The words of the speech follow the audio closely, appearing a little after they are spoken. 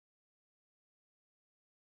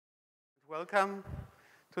Welcome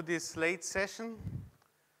to this late session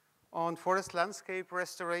on forest landscape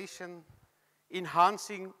restoration,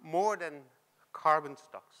 enhancing more than carbon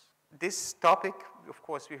stocks. This topic, of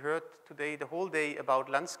course, we heard today the whole day about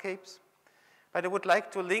landscapes, but I would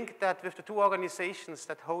like to link that with the two organizations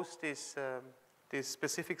that host this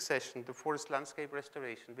specific session, the forest landscape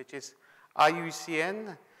restoration, which is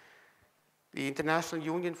IUCN, the International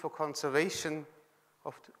Union for Conservation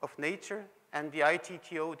of Nature, and the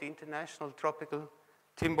ITTO, the International Tropical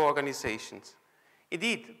Timber Organizations.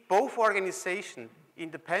 Indeed, both organizations,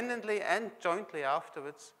 independently and jointly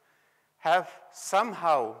afterwards, have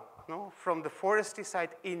somehow, from the forestry side,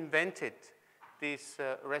 invented this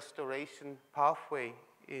restoration pathway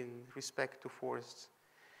in respect to forests.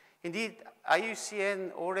 Indeed,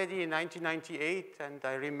 IUCN already in 1998, and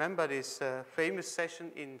I remember this famous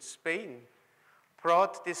session in Spain,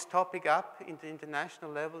 brought this topic up in the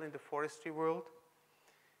international level in the forestry world.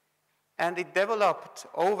 And it developed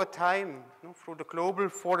over time through the global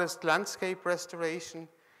forest landscape restoration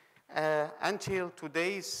until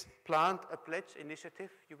today's Plant a Pledge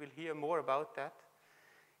initiative. You will hear more about that.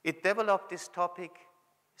 It developed this topic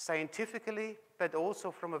scientifically, but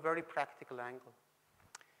also from a very practical angle.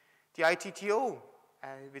 The ITTO,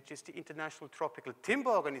 which is the International Tropical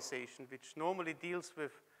Timber Organization, which normally deals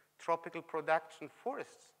with tropical production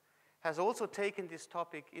forests, has also taken this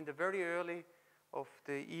topic in the very early of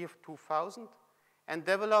the year 2000 and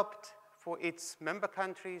developed for its member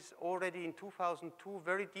countries already in 2002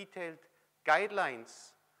 very detailed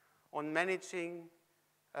guidelines on managing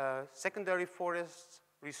secondary forests,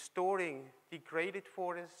 restoring degraded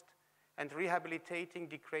forest, and rehabilitating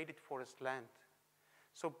degraded forest land.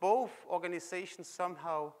 So both organizations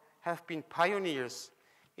somehow have been pioneers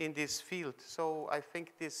in this field. So I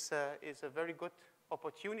think this is a very good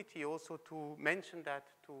opportunity also to mention that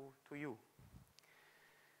to you.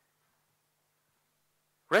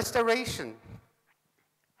 Restoration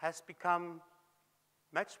has become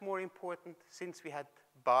much more important since we had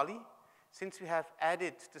Bali, since we have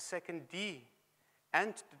added the second D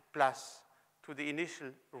and the plus to the initial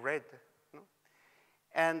red.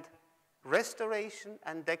 And restoration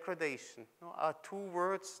and degradation are two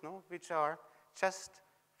words which are just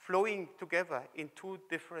flowing together in two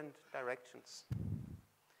different directions.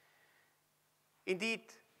 Indeed,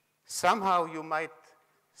 somehow you might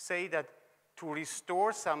say that to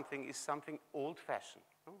restore something is something old-fashioned.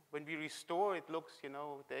 When we restore, it looks,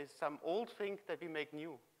 there's some old thing that we make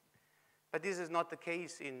new. But this is not the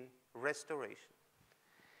case in restoration.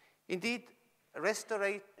 Indeed,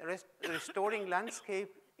 restoring landscape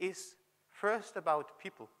is first about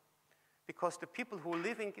people, because the people who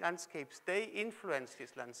live in landscapes, they influence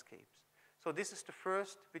these landscapes. So this is the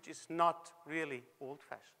first, which is not really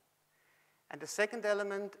old-fashioned. And the second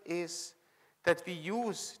element is that we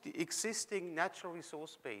use the existing natural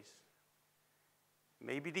resource base,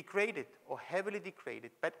 maybe degraded or heavily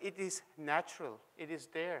degraded, but it is natural, it is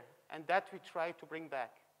there, and that we try to bring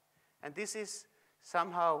back. And this is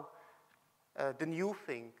somehow the new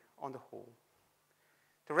thing on the whole.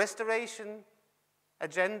 The restoration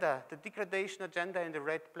agenda, the degradation agenda in the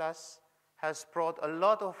Red Plus has brought a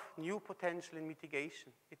lot of new potential in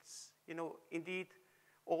mitigation. It's, indeed,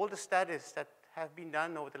 all the studies that have been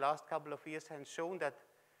done over the last couple of years have shown that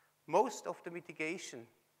most of the mitigation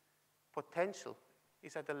potential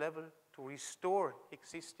is at the level to restore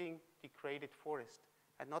existing degraded forest,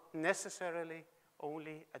 and not necessarily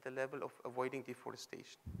only at the level of avoiding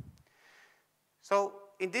deforestation. So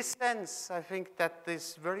in this sense, I think that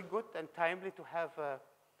it's very good and timely to have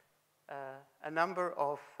a number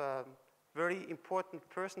of very important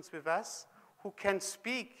persons with us who can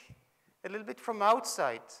speak a little bit from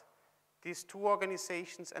outside these two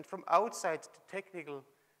organizations and from outside the technical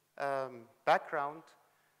background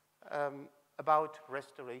about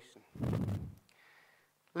restoration.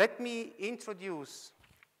 Let me introduce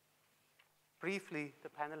briefly the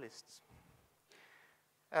panelists.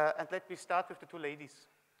 And let me start with the two ladies,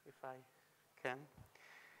 if I can,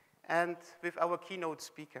 and with our keynote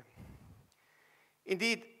speaker.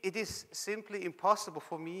 Indeed, it is simply impossible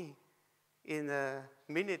for me in a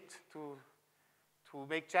minute to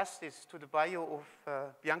make justice to the bio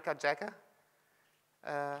of Bianca Jagger,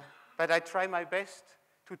 but I try my best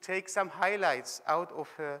to take some highlights out of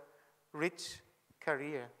her rich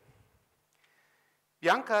career.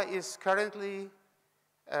 Bianca is currently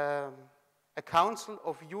a Council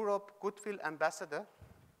of Europe Goodwill Ambassador.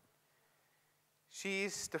 She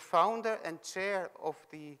is the founder and chair of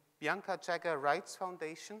the Bianca Jagger Rights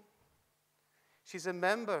Foundation. She's a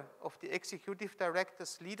member of the Executive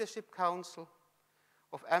Directors Leadership Council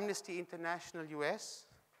of Amnesty International US,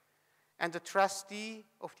 and the trustee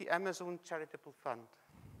of the Amazon Charitable Fund.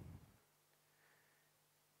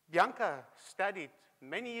 Bianca studied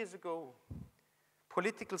many years ago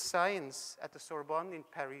political science at the Sorbonne in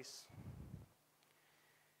Paris.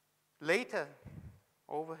 Later,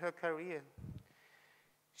 over her career,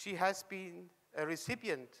 she has been a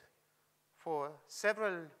recipient for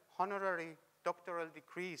several honorary doctoral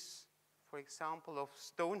degrees, for example, of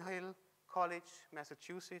Stonehill College,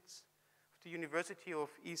 Massachusetts, of the University of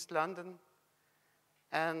East London,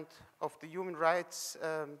 and of the human rights,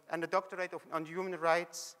 and a doctorate on human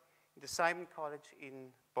rights in the Simon College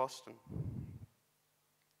in Boston.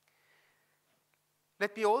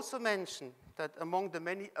 Let me also mention that among the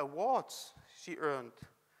many awards she earned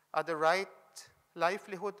are the Right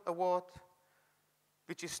Livelihood Award,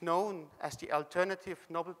 which is known as the Alternative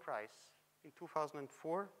Nobel Prize in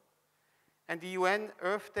 2004, and the UN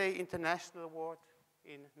Earth Day International Award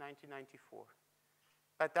in 1994.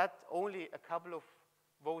 But that's only a couple of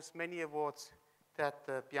those many awards that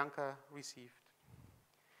Bianca received.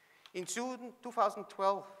 In June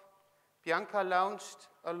 2012, Bianca launched,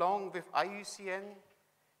 along with IUCN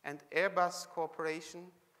and Airbus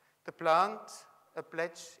Corporation, the Plant a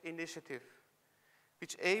Pledge initiative,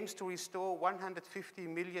 which aims to restore 150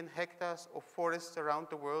 million hectares of forests around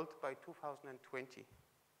the world by 2020.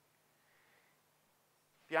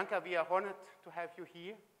 Bianca, we are honored to have you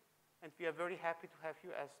here, and we are very happy to have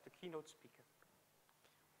you as the keynote speaker.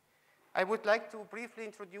 I would like to briefly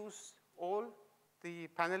introduce all the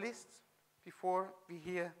panelists before we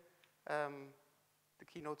hear the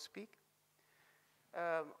keynote speak.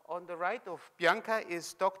 On the right of Bianca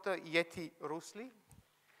is Dr. Yeti Rusli.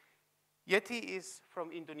 Yeti is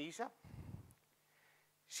from Indonesia.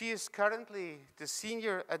 She is currently the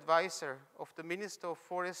senior advisor of the Minister of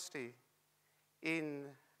Forestry in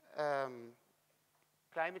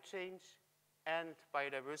climate change and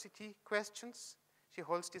biodiversity questions. She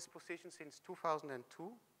holds this position since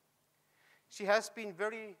 2002. She has been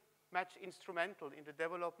very much instrumental in the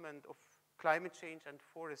development of climate change and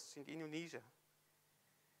forests in Indonesia.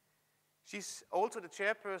 She's also the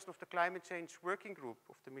chairperson of the Climate Change Working Group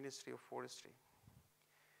of the Ministry of Forestry.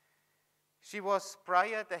 She was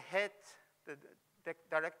prior the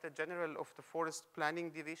Director General of the Forest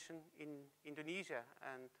Planning Division in Indonesia.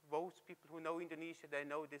 And those people who know Indonesia, they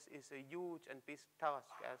know this is a huge and big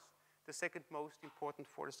task as the second most important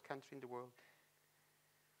forest country in the world.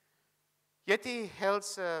 Yeti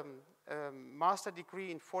holds a master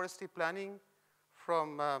degree in forestry planning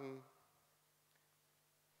from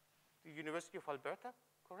the University of Alberta,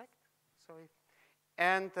 correct? Sorry.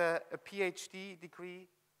 And a PhD degree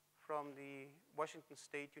from the Washington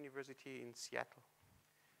State University in Seattle.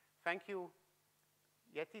 Thank you,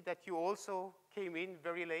 Yeti, that you also came in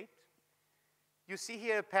very late. You see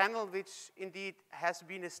here a panel which indeed has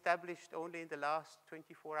been established only in the last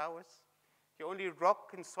 24 hours. The only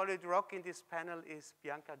rock and solid rock in this panel is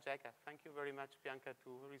Bianca Jagger. Thank you very much, Bianca, to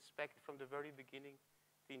respect from the very beginning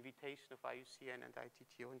the invitation of IUCN and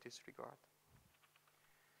ITTO in this regard.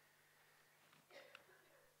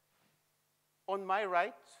 On my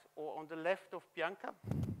right, or on the left of Bianca,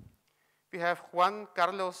 we have Juan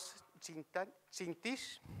Carlos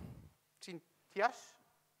Cintias.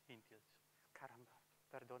 Caramba,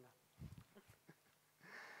 perdona.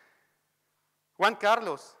 Juan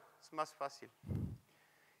Carlos, es más fácil,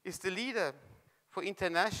 is the leader for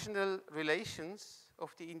international relations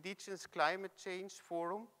of the Indigenous Climate Change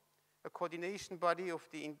Forum, a coordination body of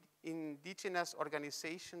the indigenous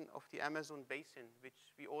organization of the Amazon Basin,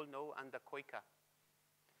 which we all know under COICA.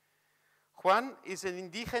 Juan is an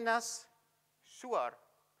indigenous shuar.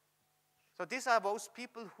 So these are those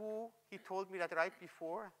people who, he told me that right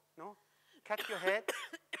before, no? Cut your head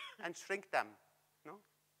and shrink them, no?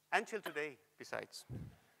 Until today, besides.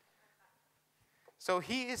 So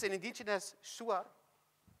he is an indigenous shuar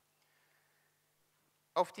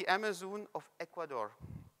of the Amazon of Ecuador.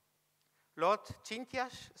 Lord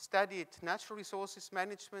Cintias studied natural resources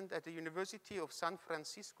management at the University of San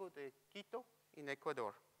Francisco de Quito in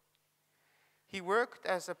Ecuador. He worked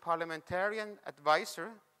as a parliamentarian advisor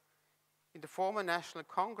in the former National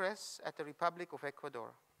Congress at the Republic of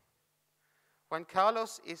Ecuador. Juan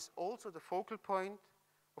Carlos is also the focal point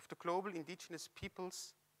of the global indigenous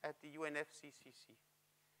peoples at the UNFCCC.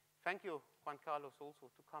 Thank you, Juan Carlos, also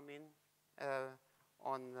to come in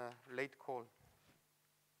on late call.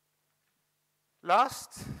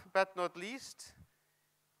 Last but not least,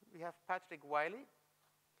 we have Patrick Wiley.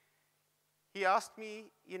 He asked me,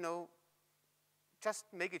 just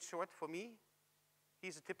make it short for me.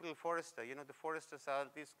 He's a typical forester. The foresters are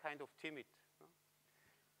this kind of timid. No?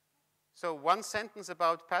 So one sentence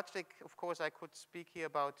about Patrick. Of course, I could speak here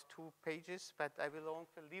about 2 pages, but I will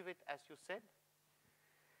also leave it as you said.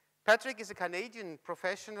 Patrick is a Canadian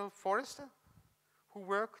professional forester who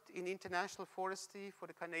worked in international forestry for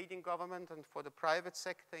the Canadian government and for the private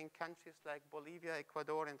sector in countries like Bolivia,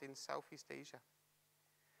 Ecuador, and in Southeast Asia.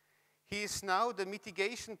 He is now the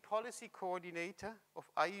mitigation policy coordinator of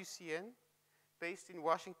IUCN, based in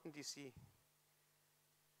Washington, D.C.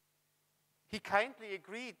 He kindly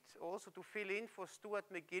agreed also to fill in for Stuart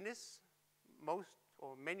McGuinness. Most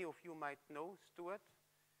or many of you might know Stuart.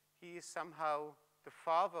 He is somehow the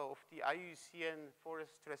father of the IUCN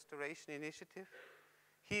Forest Restoration Initiative.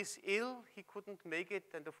 He is ill, he couldn't make it,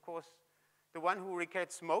 and of course, the one who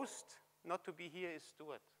regrets most not to be here is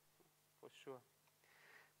Stuart, for sure.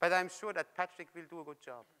 But I'm sure that Patrick will do a good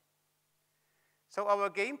job. So our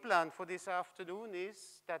game plan for this afternoon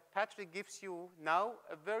is that Patrick gives you now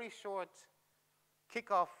a very short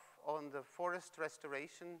kickoff on the Forest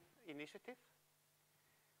Restoration Initiative,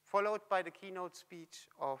 followed by the keynote speech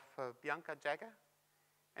of Bianca Jagger,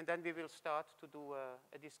 and then we will start to do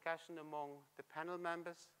a discussion among the panel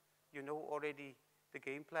members. You know already the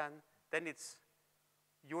game plan. Then it's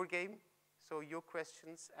your game, so your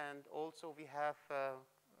questions, and also we have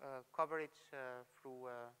coverage through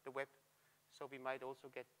the web, so we might also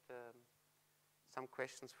get some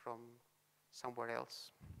questions from somewhere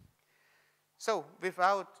else. So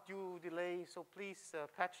without due delay, so please,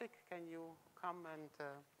 Patrick, can you come and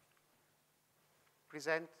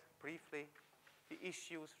present briefly the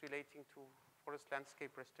issues relating to forest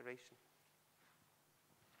landscape restoration?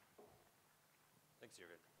 Thanks,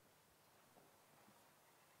 Jürgen.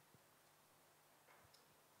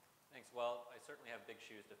 Thanks. Well, I certainly have big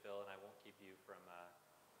shoes to fill, and I won't keep you from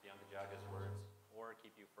Bianca Jaga's words or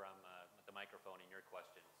keep you from the microphone in your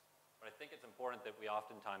questions. But I think it's important that we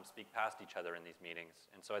oftentimes speak past each other in these meetings.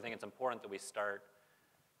 And so I think it's important that we start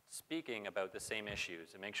speaking about the same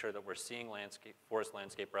issues and make sure that we're seeing forest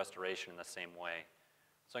landscape restoration in the same way.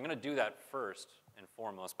 So I'm going to do that first and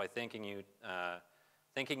foremost by thanking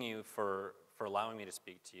you for allowing me to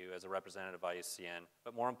speak to you as a representative of IUCN,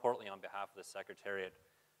 but more importantly on behalf of the Secretariat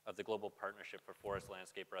of the Global Partnership for Forest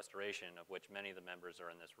Landscape Restoration, of which many of the members are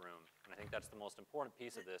in this room. And I think that's the most important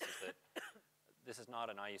piece of this, is that this is not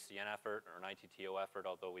an IUCN effort or an ITTO effort,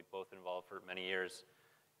 although we've both been involved for many years.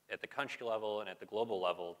 At the country level and at the global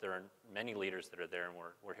level, there are many leaders that are there, and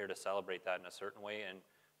we're here to celebrate that in a certain way and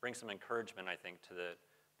bring some encouragement, I think, to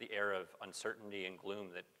the era of uncertainty and gloom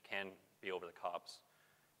that can be over the COPs.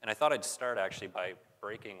 And I thought I'd start actually by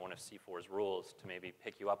breaking one of CIFOR's rules to maybe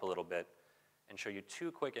pick you up a little bit and show you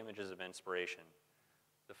 2 quick images of inspiration.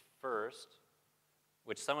 The first,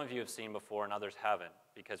 which some of you have seen before and others haven't,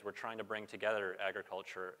 because we're trying to bring together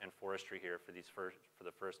agriculture and forestry here for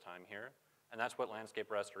the first time here. And that's what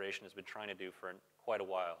landscape restoration has been trying to do for quite a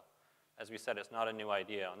while. As we said, it's not a new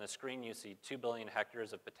idea. On the screen, you see 2 billion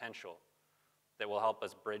hectares of potential that will help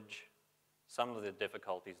us bridge some of the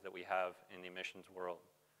difficulties that we have in the emissions world.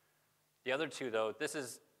 The other 2, though, this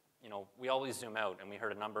is, we always zoom out, and we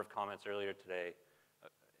heard a number of comments earlier today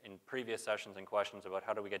in previous sessions and questions about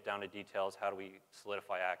how do we get down to details, how do we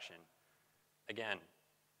solidify action. Again,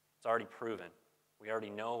 it's already proven. We already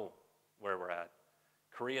know where we're at.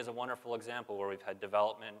 Korea is a wonderful example where we've had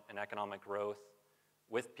development and economic growth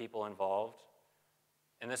with people involved,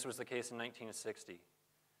 and this was the case in 1960.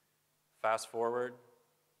 Fast forward,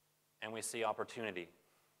 and we see opportunity.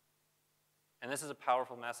 And this is a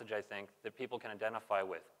powerful message, I think, that people can identify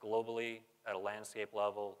with globally at a landscape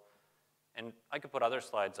level. And I could put other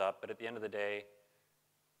slides up, but at the end of the day,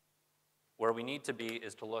 where we need to be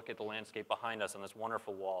is to look at the landscape behind us on this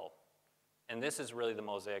wonderful wall. And this is really the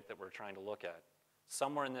mosaic that we're trying to look at.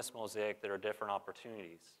 Somewhere in this mosaic, there are different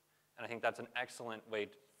opportunities. And I think that's an excellent way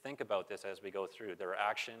to think about this as we go through. There are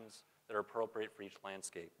actions that are appropriate for each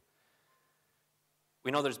landscape.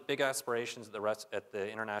 We know there's big aspirations at the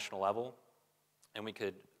international level. And we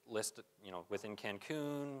could list, within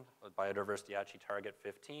Cancun, Biodiversity Action Target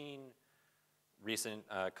 15, recent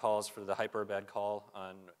calls for the hyperbed call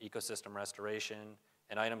on ecosystem restoration,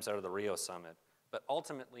 and items out of the Rio Summit. But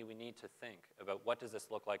ultimately, we need to think about what does this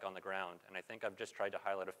look like on the ground, and I think I've just tried to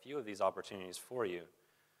highlight a few of these opportunities for you.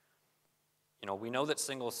 We know that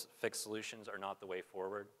single fixed solutions are not the way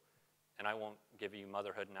forward, and I won't give you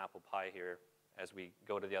motherhood and apple pie here as we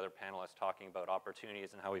go to the other panelists talking about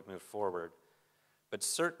opportunities and how we've moved forward. But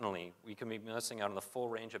certainly, we can be missing out on the full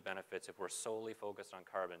range of benefits if we're solely focused on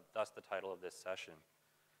carbon, thus the title of this session.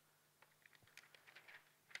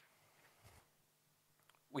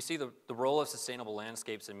 We see the role of sustainable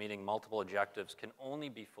landscapes in meeting multiple objectives can only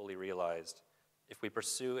be fully realized if we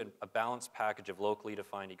pursue a balanced package of locally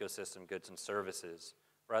defined ecosystem goods and services,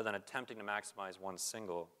 rather than attempting to maximize one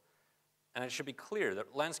single. And it should be clear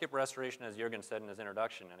that landscape restoration, as Jürgen said in his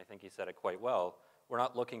introduction, and I think he said it quite well, we're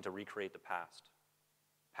not looking to recreate the past.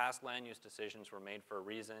 Past land use decisions were made for a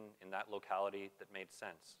reason in that locality that made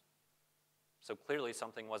sense. So clearly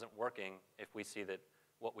something wasn't working if we see that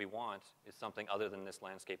what we want is something other than this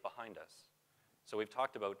landscape behind us. So we've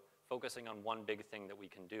talked about focusing on one big thing that we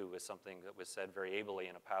can do is something that was said very ably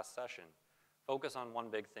in a past session. Focus on one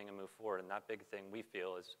big thing and move forward, and that big thing we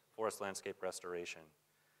feel is forest landscape restoration.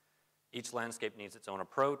 Each landscape needs its own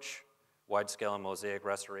approach. Wide-scale and mosaic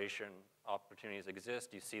restoration opportunities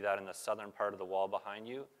exist. You see that in the southern part of the wall behind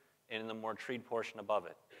you and in the more treed portion above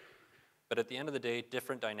it. But at the end of the day,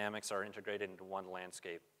 different dynamics are integrated into one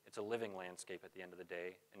landscape. It's a living landscape at the end of the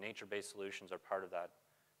day, and nature-based solutions are part of that.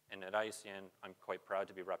 And at IUCN, I'm quite proud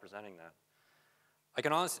to be representing that.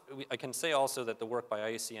 I can say also that the work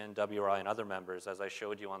by IUCN, WRI, and other members, as I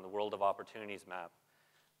showed you on the World of Opportunities map,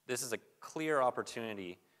 this is a clear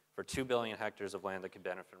opportunity for 2 billion hectares of land that could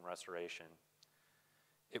benefit from restoration.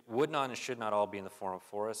 It would not and should not all be in the form of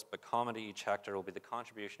forests, but common to each hectare will be the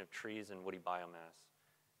contribution of trees and woody biomass.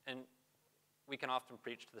 And we can often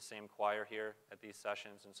preach to the same choir here at these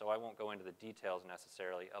sessions, and so I won't go into the details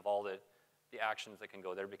necessarily of all the actions that can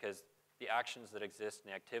go there, because the actions that exist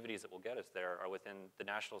and the activities that will get us there are within the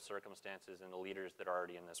national circumstances and the leaders that are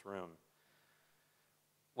already in this room.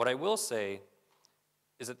 What I will say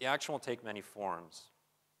is that the action will take many forms.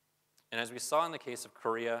 And as we saw in the case of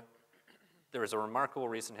Korea, there is a remarkable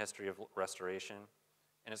recent history of restoration,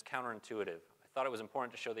 and it's counterintuitive. I thought it was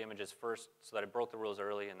important to show the images first so that I broke the rules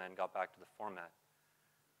early and then got back to the format.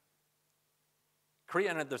 Korea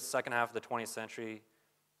entered the second half of the 20th century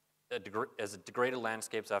as degraded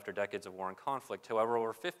landscapes after decades of war and conflict. However,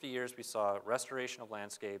 over 50 years, we saw restoration of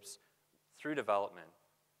landscapes through development,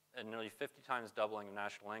 and nearly 50 times doubling of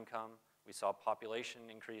national income. We saw population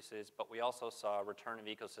increases, but we also saw a return of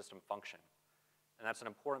ecosystem function. And that's an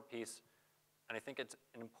important piece, and I think it's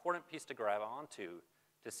an important piece to grab onto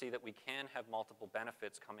to see that we can have multiple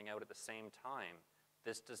benefits coming out at the same time.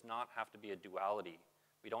 This does not have to be a duality.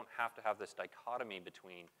 We don't have to have this dichotomy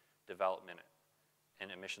between development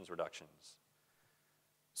and emissions reductions.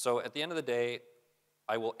 So at the end of the day,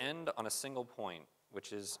 I will end on a single point,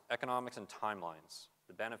 which is economics and timelines,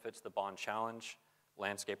 the benefits, the bond challenge,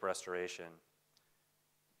 landscape restoration.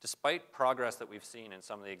 Despite progress that we've seen in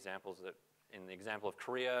some of the examples that, in the example of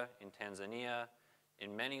Korea, in Tanzania,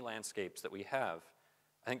 in many landscapes that we have,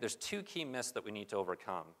 I think there's two key myths that we need to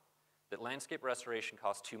overcome. That landscape restoration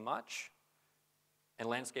costs too much, and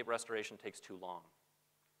landscape restoration takes too long.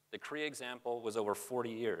 The Korea example was over 40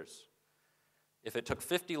 years. If it took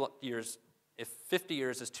 50 years, if 50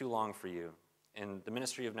 years is too long for you, and the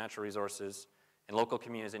Ministry of Natural Resources and local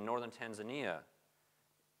communities in northern Tanzania,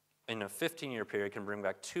 in a 15-year period can bring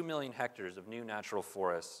back 2 million hectares of new natural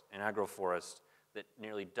forests and agroforests that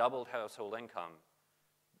nearly doubled household income,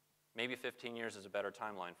 maybe 15 years is a better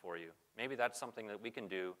timeline for you. Maybe that's something that we can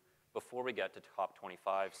do before we get to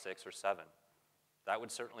COP25, 6, or 7. That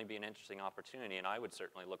would certainly be an interesting opportunity, and I would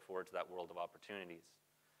certainly look forward to that world of opportunities.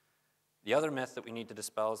 The other myth that we need to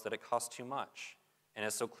dispel is that it costs too much. And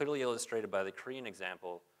as so clearly illustrated by the Korean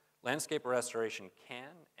example, landscape restoration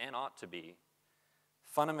can and ought to be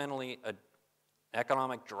fundamentally an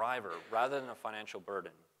economic driver rather than a financial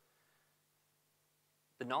burden.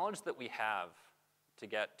 The knowledge that we have to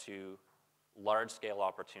get to large-scale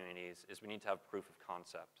opportunities is we need to have proof of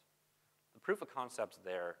concept. The proof of concept's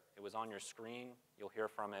there. It was on your screen. You'll hear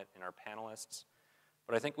from it in our panelists.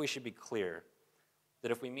 But I think we should be clear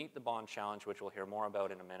that if we meet the bond challenge, which we'll hear more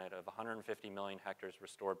about in a minute, of 150 million hectares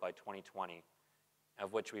restored by 2020,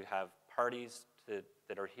 of which we have parties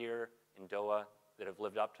that are here in Doha that have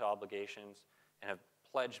lived up to obligations and have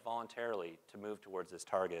pledged voluntarily to move towards this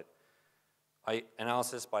target.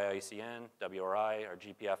 Analysis by IUCN, WRI, our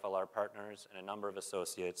GPFLR partners, and a number of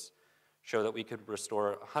associates show that we could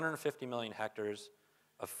restore 150 million hectares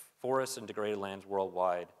of forests and degraded lands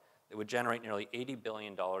worldwide that would generate nearly $80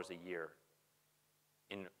 billion a year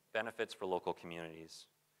in benefits for local communities.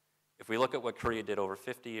 If we look at what Korea did over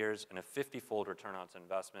 50 years and a 50-fold return on its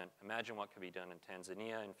investment, imagine what could be done in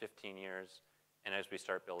Tanzania in 15 years and as we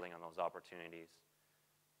start building on those opportunities.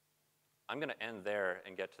 I'm going to end there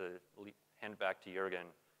and get to hand back to Jürgen.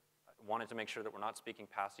 I wanted to make sure that we're not speaking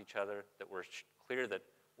past each other, that we're clear that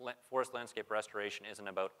forest landscape restoration isn't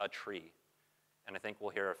about a tree. And I think we'll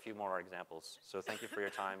hear a few more examples. So thank you for your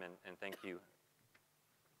time, and thank you.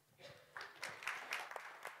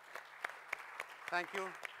 Thank you,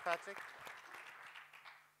 Patrick.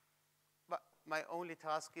 But my only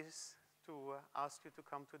task is to ask you to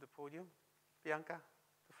come to the podium. Bianca,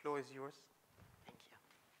 the floor is yours. Thank you.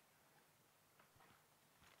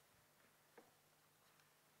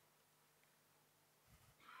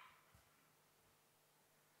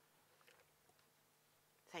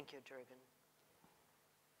 Thank you, Jürgen.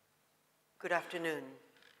 Good afternoon.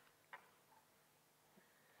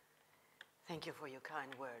 Thank you for your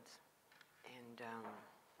kind words. And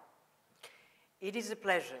it is a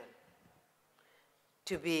pleasure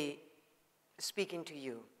to be speaking to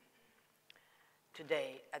you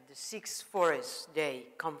today at the 6th Forest Day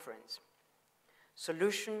Conference,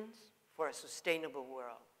 Solutions for a Sustainable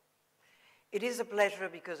World. It is a pleasure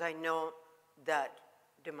because I know that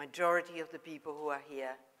the majority of the people who are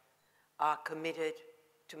here are committed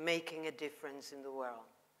to making a difference in the world,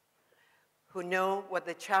 who know what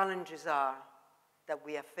the challenges are that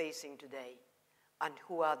we are facing today, and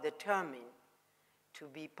who are determined to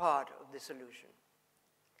be part of the solution.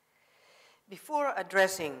 Before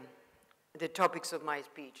addressing the topics of my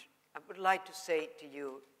speech, I would like to say to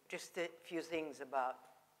you just a few things about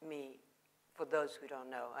me for those who don't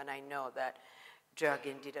know, and I know that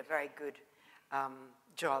Jürgen did a very good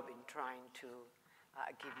job in trying to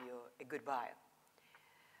give you a good bio.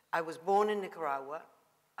 I was born in Nicaragua,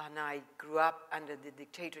 and I grew up under the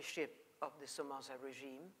dictatorship of the Somoza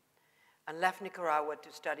regime, and left Nicaragua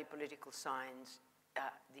to study political science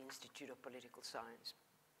at the Institute of Political Science.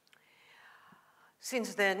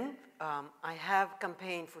 Since then, I have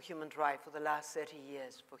campaigned for human rights for the last 30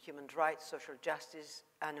 years, for human rights, social justice,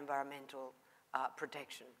 and environmental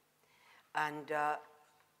protection. And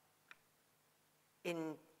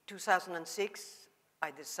in 2006,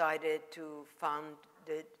 I decided to found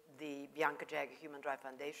the Bianca Jagger Human Rights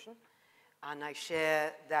Foundation, and I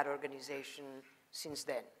share that organization since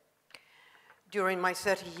then. During my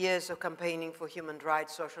 30 years of campaigning for human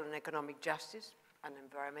rights, social and economic justice, and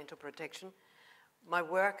environmental protection, my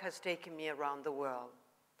work has taken me around the world,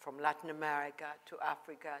 from Latin America to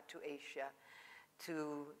Africa to Asia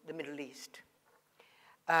to the Middle East.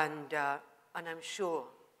 And I'm sure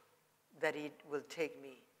that it will take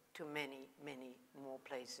me to many, many more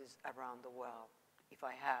places around the world if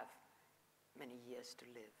I have many years to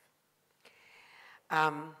live.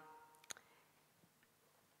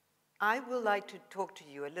 I would like to talk to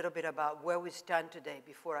you a little bit about where we stand today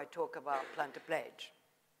before I talk about Plant a Pledge,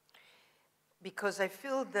 because I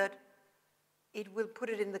feel that it will put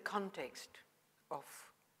it in the context of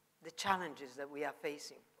the challenges that we are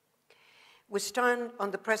facing. We stand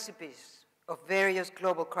on the precipice of various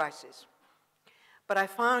global crises, but I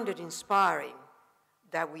found it inspiring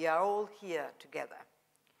that we are all here together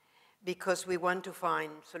because we want to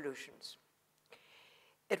find solutions.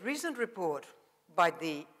 A recent report by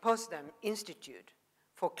the Potsdam Institute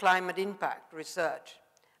for Climate Impact Research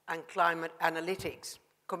and Climate Analytics,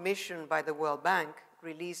 commissioned by the World Bank,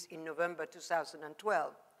 released in November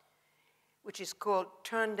 2012, which is called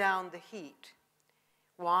Turn Down the Heat: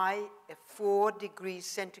 Why a 4 degrees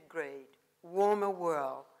centigrade warmer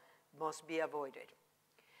world must be avoided,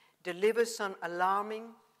 delivers some alarming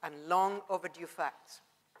and long overdue facts.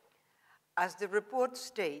 As the report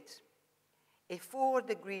states, a 4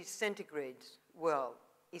 degrees centigrade world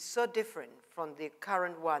is so different from the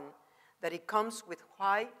current one that it comes with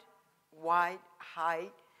wide, high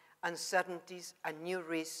uncertainties and new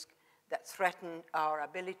risks that threaten our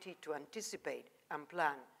ability to anticipate and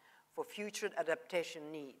plan for future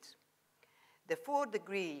adaptation needs. The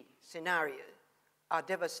 4-degree scenarios are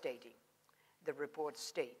devastating, the report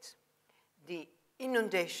states. The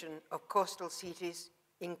inundation of coastal cities,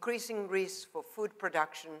 increasing risks for food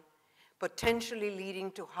production, potentially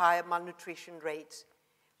leading to higher malnutrition rates,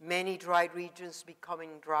 many dry regions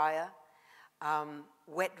becoming drier,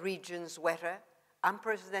 wet regions wetter,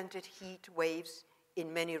 unprecedented heat waves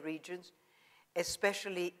in many regions,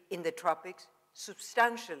 especially in the tropics,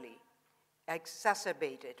 substantially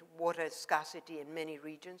exacerbated water scarcity in many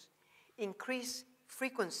regions, increased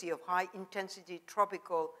frequency of high-intensity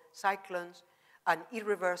tropical cyclones, and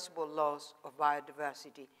irreversible loss of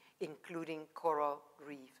biodiversity, including coral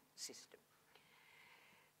reef system.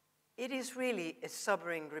 It is really a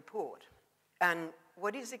sobering report. And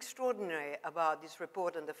what is extraordinary about this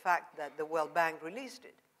report and the fact that the World Bank released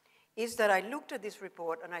it is that I looked at this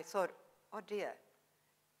report and I thought, oh dear,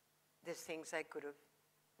 there's things I could have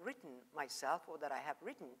written myself or that I have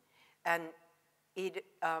written. And it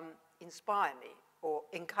inspired me or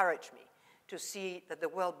encouraged me to see that the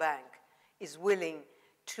World Bank is willing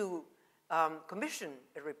to commission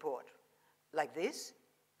a report like this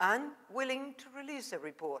and willing to release a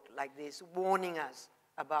report like this, warning us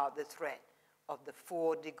about the threat of the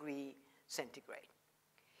 4 degree centigrade.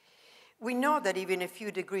 We know that even a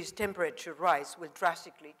few degrees temperature rise will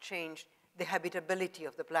drastically change the habitability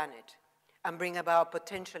of the planet and bring about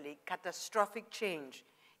potentially catastrophic change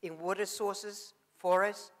in water sources,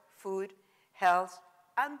 forests, food, health,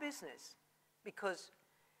 and business. Because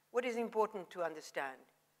what is important to understand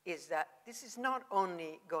is that this is not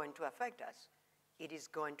only going to affect us, it is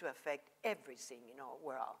going to affect everything in our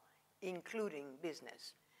world, including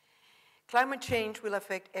business. Climate change will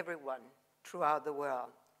affect everyone throughout the world,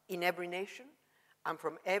 in every nation, and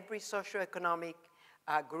from every socioeconomic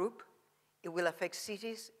group. It will affect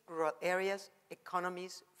cities, rural areas,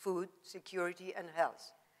 economies, food, security, and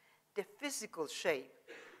health. The physical shape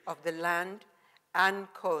of the land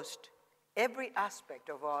and coast, every aspect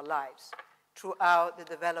of our lives throughout the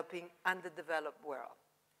developing and the developed world.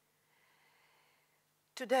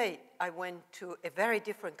 Today, I went to a very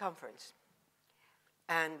different conference,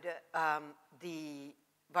 and the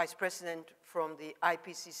vice president from the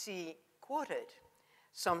IPCC quoted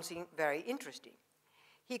something very interesting.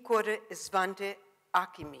 He quoted Svante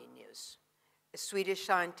Akimenius, a Swedish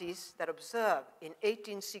scientist that observed in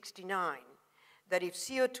 1869 that if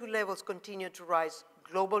CO2 levels continue to rise,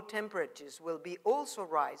 global temperatures will be also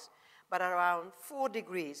rise, but around 4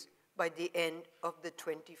 degrees by the end of the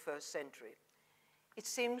 21st century. It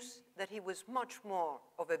seems that he was much more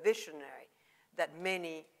of a visionary than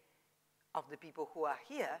many of the people who are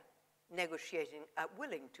here negotiating are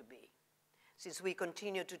willing to be. Since we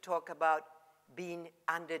continue to talk about being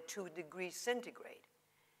under 2 degrees centigrade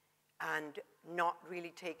and not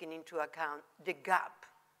really taking into account the gap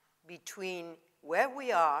between where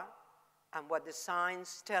we are and what the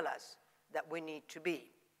science tell us that we need to be.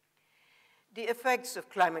 The effects of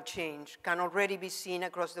climate change can already be seen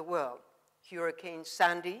across the world. Hurricane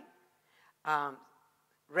Sandy,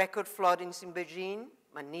 record floodings in Beijing,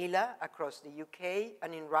 Manila, across the UK,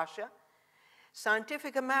 and in Russia.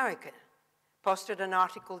 Scientific American posted an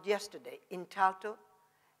article yesterday entitled,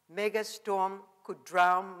 "Mega Storm Could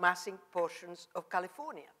Drown Massive Portions of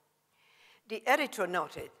California." The editor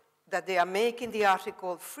noted that they are making the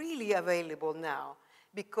article freely available now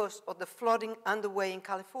because of the flooding underway in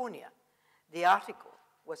California. The article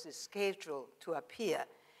was scheduled to appear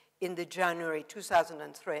in the January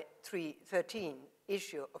 2013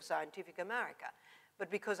 issue of Scientific America.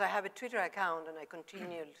 But because I have a Twitter account and I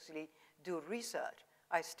continuously do research,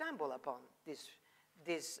 I stumble upon this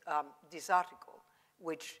article,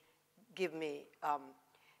 which gave me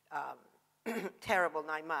terrible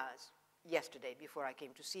nightmares yesterday before I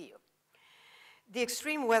came to see you. The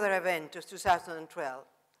extreme weather event of 2012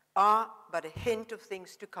 are but a hint of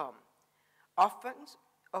things to come.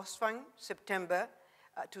 Oxfam September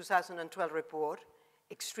 2012 report,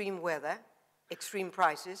 Extreme Weather, Extreme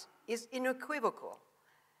Prices, is unequivocal.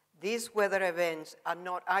 These weather events are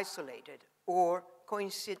not isolated or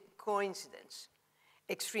coincidence.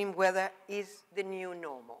 Extreme weather is the new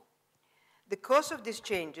normal. The cause of these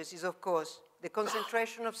changes is, of course, the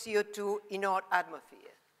concentration of CO2 in our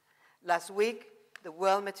atmosphere. Last week, the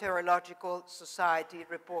World Meteorological Society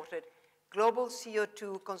reported global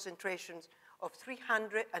CO2 concentrations of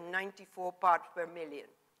 394 parts per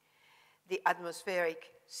million. The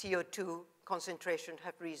atmospheric CO2 concentration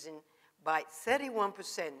have risen by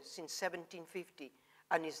 31% since 1750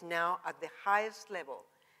 and is now at the highest level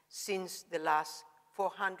since the last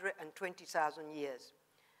 420,000 years.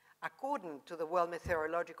 According to the World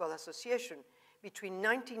Meteorological Association, between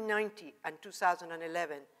 1990 and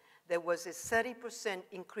 2011, there was a 30%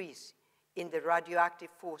 increase in the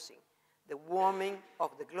radioactive forcing, the warming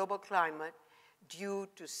of the global climate due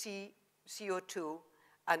to CO2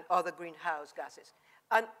 and other greenhouse gases.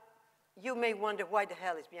 And you may wonder, why the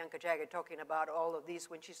hell is Bianca Jagger talking about all of this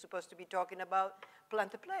when she's supposed to be talking about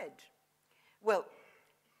Plant a Pledge? Well,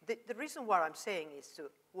 the reason why I'm saying is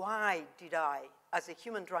why did I, as a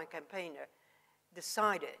human rights campaigner,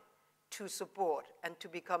 decided to support and to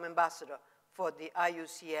become ambassador for the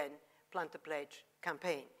IUCN Plant a Pledge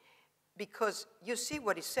campaign? Because you see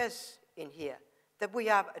what it says in here, that we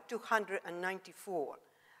have a 294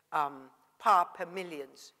 part per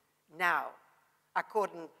millions now,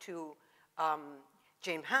 according to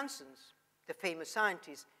James Hansen's, the famous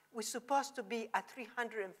scientist. We're supposed to be at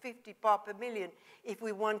 350 parts per million if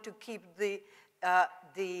we want to keep the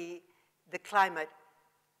climate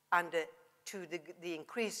under the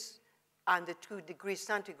increase under 2 degrees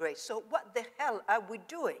centigrade. So what the hell are we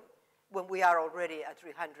doing when we are already at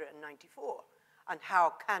 394? And how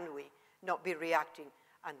can we not be reacting?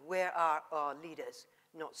 And where are our leaders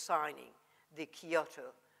not signing the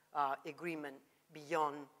Kyoto Agreement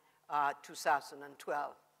beyond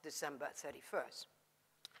 2012, December 31st?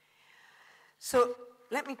 So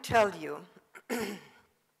let me tell you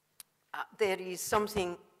there is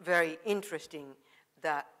something very interesting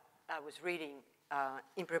that I was reading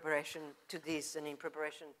in preparation to this and in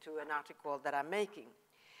preparation to an article that I'm making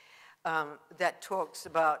that talks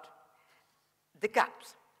about the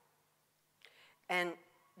gaps and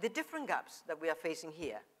the different gaps that we are facing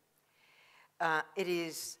here. It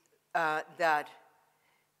is that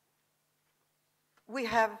we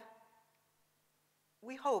hope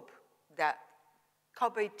that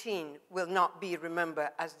COP18 will not be remembered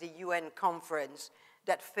as the UN conference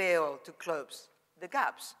that failed to close the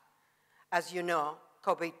gaps. As you know,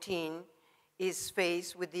 COP18 is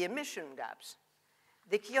faced with the emission gaps,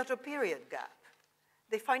 the Kyoto period gap,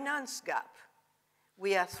 the finance gap.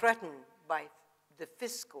 We are threatened by the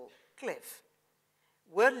fiscal cliff.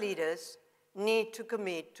 World leaders need to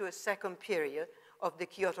commit to a second period of the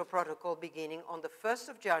Kyoto Protocol beginning on the 1st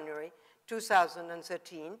of January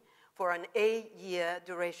 2013 for an 8-year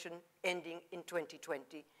duration ending in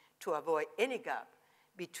 2020 to avoid any gap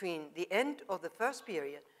between the end of the first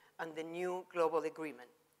period and the new global agreement.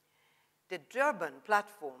 The Durban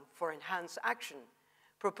Platform for Enhanced Action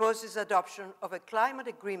proposes adoption of a climate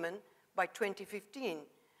agreement by 2015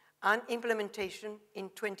 and implementation in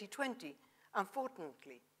 2020.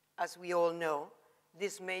 Unfortunately, as we all know,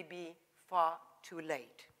 this may be far too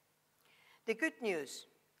late. The good news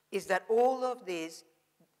is that all of this,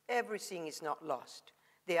 everything is not lost.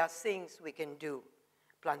 There are things we can do.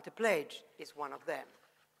 Plant a Pledge is one of them.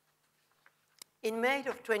 In May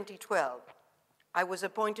of 2012, I was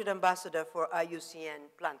appointed ambassador for IUCN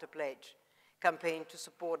Plant a Pledge campaign to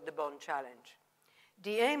support the Bonn Challenge.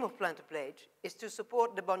 The aim of Plant a Pledge is to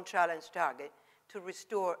support the Bonn Challenge target to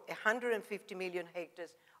restore 150 million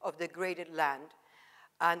hectares of degraded land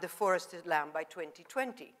and the forested land by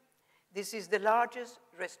 2020. This is the largest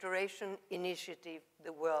restoration initiative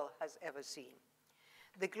the world has ever seen.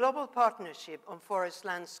 The Global Partnership on Forest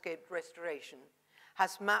Landscape Restoration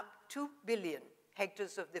has mapped 2 billion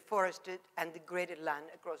hectares of deforested and degraded land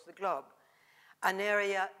across the globe, an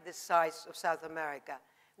area the size of South America,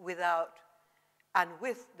 without and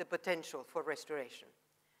with the potential for restoration.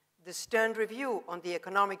 The Stern Review on the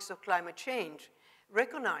Economics of Climate Change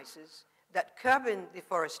recognizes that curbing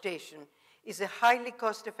deforestation is a highly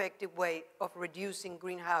cost-effective way of reducing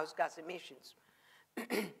greenhouse gas emissions.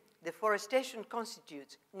 Deforestation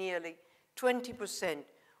constitutes nearly 20%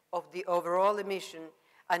 of the overall emission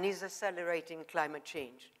and is accelerating climate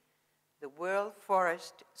change. The world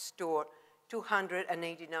forest stored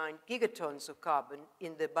 289 gigatons of carbon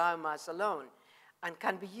in the biomass alone and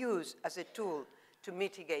can be used as a tool to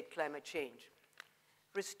mitigate climate change.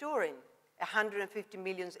 Restoring 150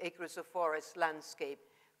 million acres of forest landscape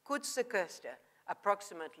could sequester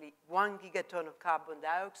approximately 1 gigaton of carbon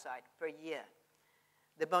dioxide per year.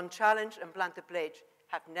 The Bonn Challenge and Plant a Pledge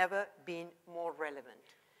have never been more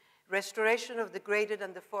relevant. Restoration of degraded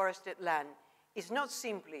and deforested land is not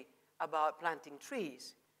simply about planting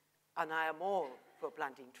trees, and I am all for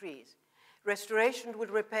planting trees. Restoration will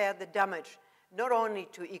repair the damage not only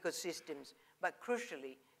to ecosystems, but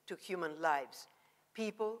crucially to human lives.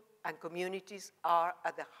 People and communities are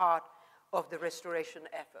at the heart of the restoration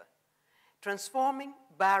effort. Transforming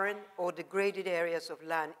barren or degraded areas of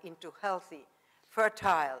land into healthy,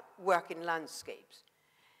 fertile working landscapes.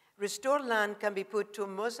 Restored land can be put to a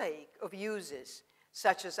mosaic of uses,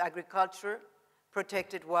 such as agriculture,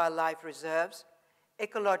 protected wildlife reserves,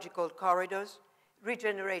 ecological corridors,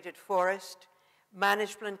 regenerated forest,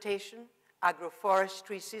 managed plantation,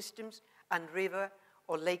 agroforestry systems, and river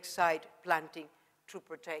or lakeside planting to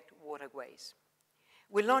protect waterways.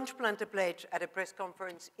 We launched Plant a Pledge at a press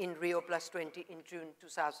conference in Rio+20 in June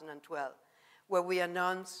 2012, where we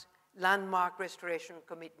announced landmark restoration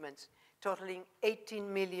commitments totaling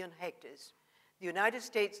 18 million hectares. The United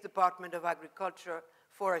States Department of Agriculture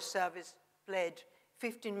Forest Service pledged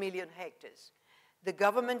 15 million hectares. The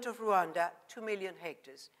government of Rwanda, 2 million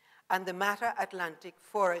hectares, and the Mata Atlantic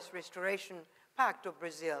Forest Restoration Pact of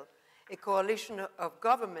Brazil, a coalition of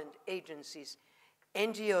government agencies,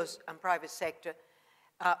 NGOs, and private sector,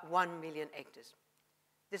 1 million hectares.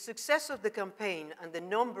 The success of the campaign and the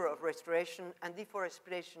number of restoration and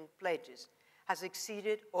deforestation pledges has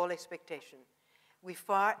exceeded all expectation. We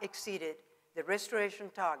far exceeded the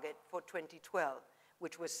restoration target for 2012,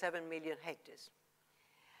 which was 7 million hectares.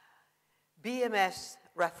 BMS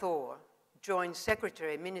Rathore, Joint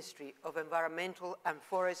Secretary Ministry of Environmental and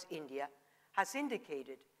Forest India, has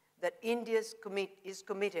indicated that India is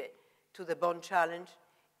committed to the Bonn Challenge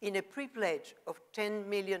in a pre-pledge of 10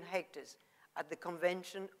 million hectares at the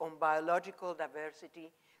Convention on Biological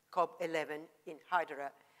Diversity, COP11 in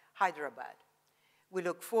Hyderabad. We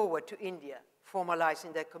look forward to India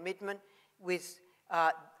formalizing their commitment with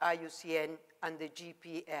IUCN and the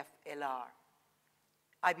GPFLR.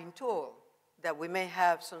 I've been told that we may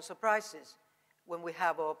have some surprises when we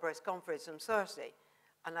have our press conference on Thursday,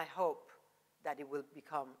 and I hope that it will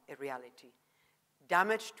become a reality.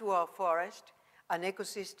 Damage to our forest and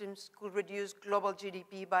ecosystems could reduce global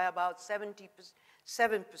GDP by about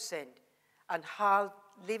 7% and halve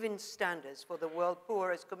living standards for the world's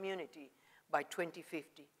poorest community by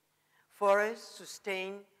 2050. Forests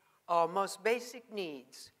sustain our most basic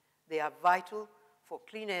needs. They are vital for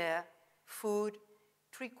clean air, food,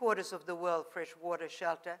 3/4 of the world's fresh water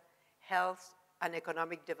shelter, health, and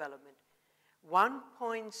economic development.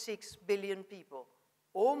 1.6 billion people,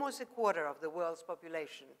 almost 1/4 of the world's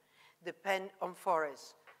population, depend on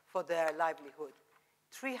forests for their livelihood.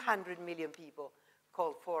 300 million people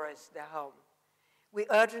call forests their home. We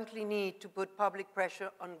urgently need to put public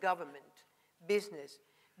pressure on government, business,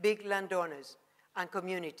 big landowners, and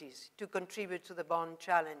communities to contribute to the bond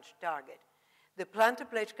challenge target. The Plant a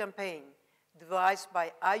Pledge campaign, devised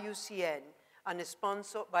by IUCN and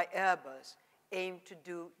sponsored by Airbus, aim to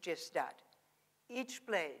do just that. Each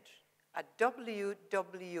pledge at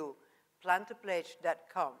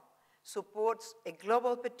www.plantapledge.com supports a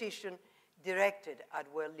global petition directed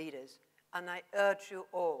at world leaders, and I urge you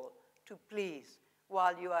all to please,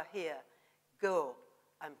 while you are here, go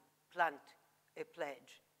and plant a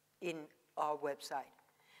pledge in our website.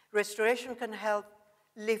 Restoration can help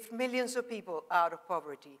lift millions of people out of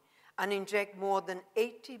poverty and inject more than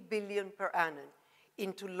 80 billion per annum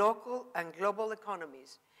into local and global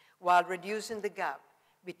economies while reducing the gap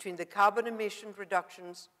between the carbon emission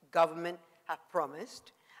reductions government have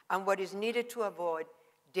promised and what is needed to avoid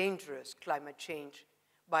dangerous climate change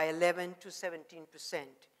by 11 to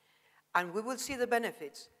 17%. And we will see the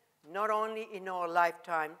benefits not only in our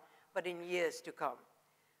lifetime, but in years to come.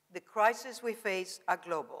 The crises we face are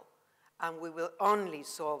global, and we will only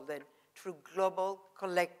solve them through global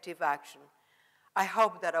collective action. I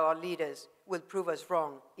hope that our leaders will prove us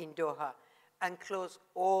wrong in Doha and close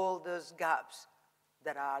all those gaps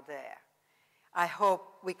that are there. I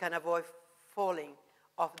hope we can avoid falling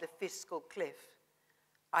off the fiscal cliff.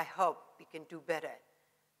 I hope we can do better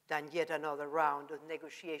than yet another round of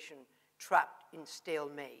negotiation trapped in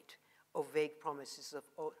stalemate or vague promises of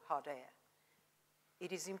hot air.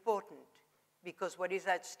 It is important because what is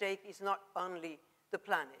at stake is not only the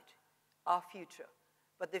planet, our future,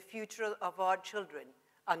 but the future of our children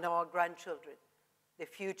and our grandchildren, the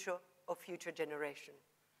future of future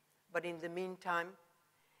generations. But in the meantime,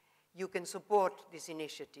 you can support this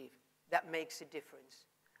initiative that makes a difference.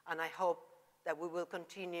 And I hope that we will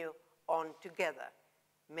continue on together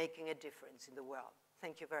making a difference in the world.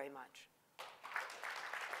 Thank you very much.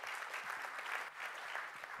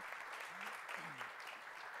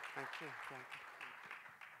 Thank you.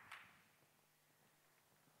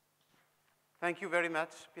 Thank you very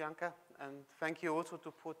much, Bianca, and thank you also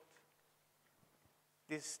to put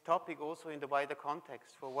this topic also in the wider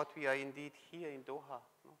context for what we are indeed here in Doha.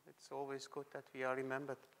 It's always good that we are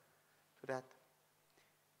remembered to that.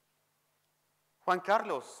 Juan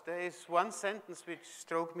Carlos, there is one sentence which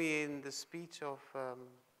struck me in the speech of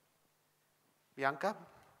Bianca.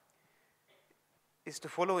 Is the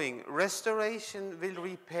following: restoration will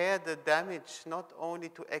repair the damage not only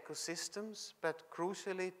to ecosystems, but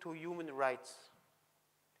crucially to human rights.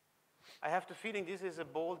 I have the feeling this is a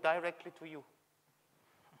ball directly to you.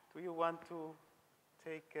 Do you want to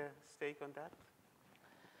take a stake on that?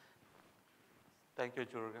 Thank you,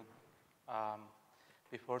 Jürgen.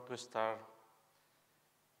 Before to start,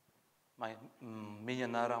 my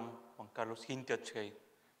milyenaram Juan Carlos Hintiachei,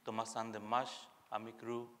 Tomas Andemash,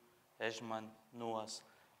 Amikru, Eshman, Nuas,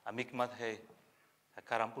 Amik Madhei,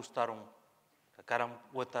 Hakaram Pustarum, Hakaram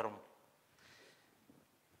Wetarum.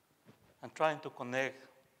 I'm trying to connect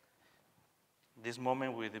this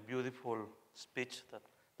moment with the beautiful speech that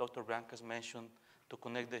Dr. Branca's mentioned, to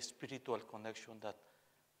connect the spiritual connection that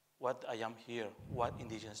what I am here, what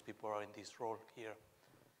indigenous people are in this role here.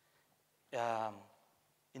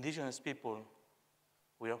 Indigenous people,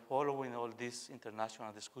 we are following all these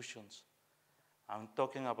international discussions. I'm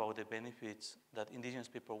talking about the benefits that indigenous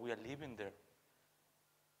people, we are living there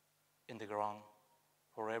in the ground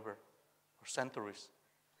forever, for centuries.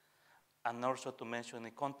 And also to mention in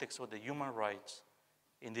the context of the human rights,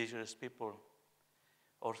 indigenous people,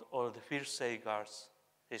 or the first safeguards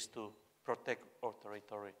is to protect our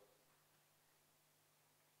territory.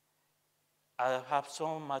 I have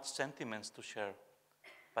so much sentiments to share,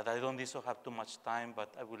 but I don't also have too much time,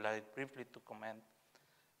 but I would like briefly to comment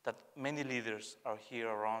that many leaders are here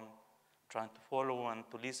around trying to follow and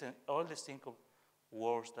to listen all the think of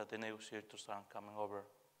words that the negotiators are coming over.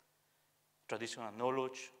 traditional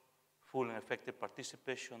knowledge, full and effective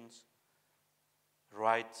participations,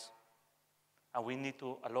 rights, and we need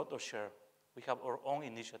to a lot of share. We have our own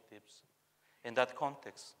initiatives. In that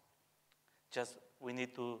context, just we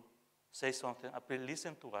need to say something, please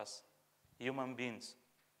listen to us, human beings,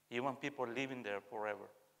 human people living there forever.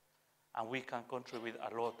 And we can contribute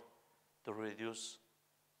a lot to reduce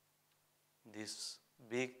these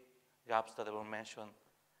big gaps that were mentioned,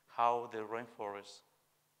 how the rainforests,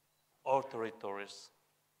 our territories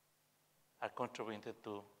are contributing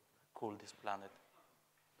to cool this planet.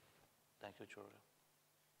 Thank you, Giorgio.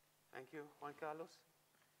 Thank you, Juan Carlos.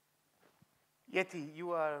 Yeti,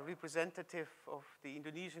 you are a representative of the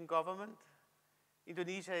Indonesian government.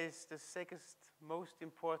 Indonesia is the second most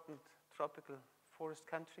important tropical forest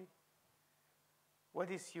country. What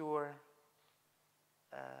is your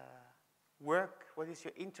work, what is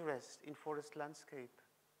your interest in forest landscape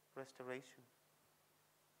restoration?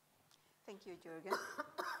 Thank you, Jürgen.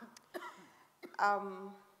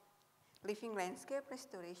 Living landscape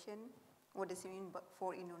restoration, what does it mean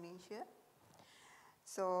for Indonesia?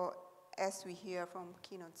 So, as we hear from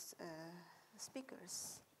keynote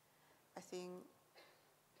speakers, I think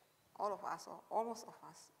all of us, or almost of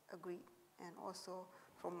us, agree, and also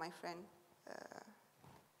from my friend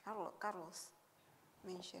Carlos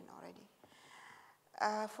mentioned already.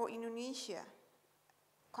 For Indonesia,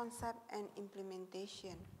 concept and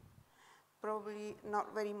implementation probably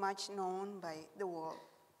not very much known by the world.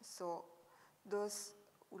 So those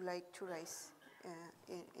would like to raise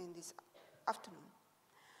in this afternoon.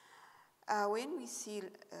 When we see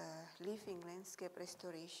living landscape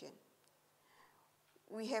restoration,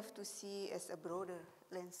 we have to see as a broader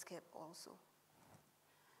landscape also.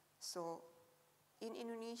 So in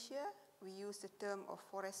Indonesia, we use the term of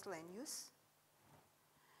forest land use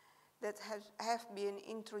that have been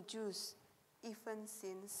introduced even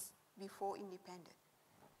since before independence.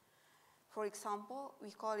 For example, we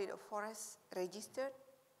call it a forest registered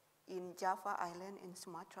in Java Island and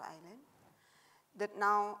Sumatra Island that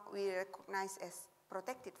now we recognize as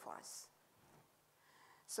protected forests.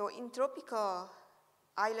 So in tropical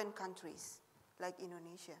island countries like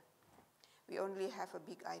Indonesia, we only have a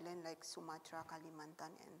big island like Sumatra,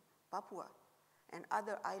 Kalimantan, and Papua, and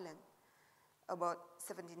other island, about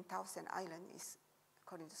 17,000 island is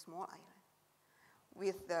according to small island,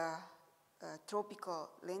 with the tropical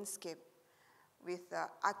landscape, with the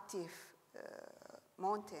active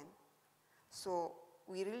mountain. So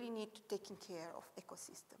we really need to take care of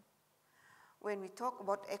ecosystem. When we talk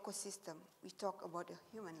about ecosystem, we talk about the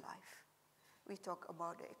human life. We talk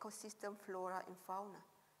about the ecosystem, flora and fauna,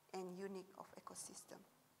 and unique of ecosystem.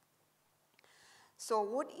 So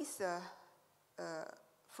what is the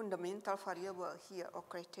fundamental variable here or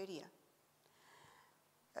criteria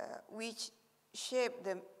which shape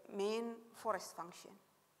the main forest function?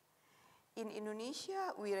 In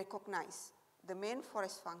Indonesia, we recognize the main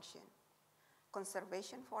forest function: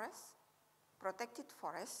 conservation forests, protected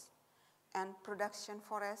forests, and production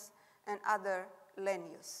forests, and other land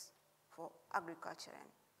use for agriculture and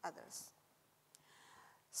others.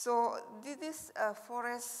 So this is a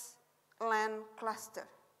forest land cluster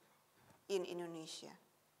in Indonesia.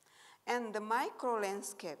 And the micro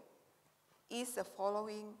landscape is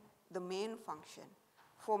following the main function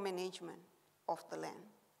for management of the land.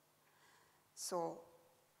 So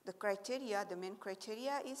the criteria, the main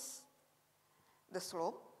criteria is the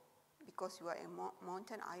slope, because you are a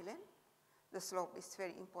mountain island. The slope is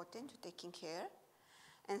very important to taking care,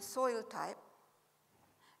 and soil type,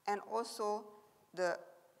 and also the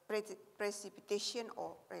precipitation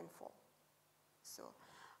or rainfall. So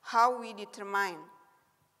how we determine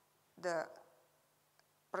the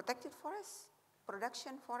protected forests,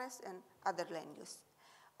 production forests, and other land use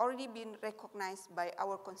already been recognized by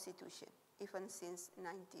our constitution, even since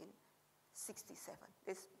 1967.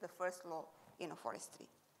 This is the first law in forestry.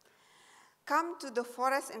 Come to the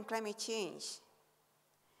forest and climate change.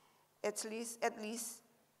 At least,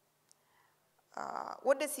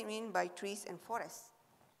 what does it mean by trees and forests?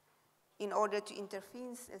 In order to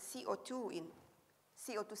intervene CO2 in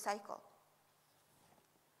CO2 cycle.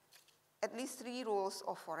 At least 3 roles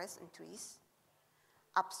of forests and trees: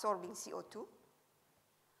 absorbing CO2,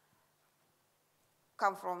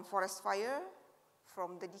 come from forest fire,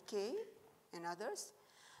 from the decay and others.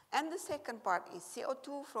 And the second part is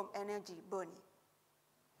CO2 from energy burning.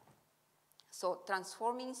 So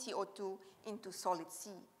transforming CO2 into solid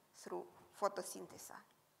C through photosynthesis.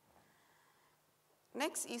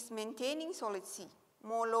 Next is maintaining solid C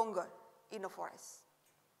more longer in the forest.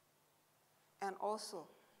 And also,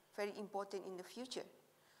 very important in the future,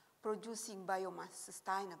 producing biomass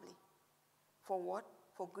sustainably. For what?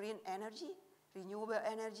 for green energy, renewable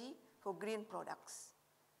energy, for green products.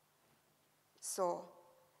 So,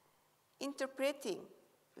 interpreting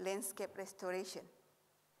landscape restoration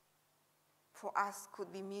for us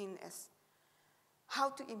could be mean as how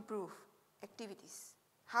to improve activities,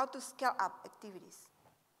 how to scale up activities,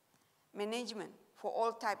 management for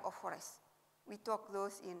all types of forests. We talk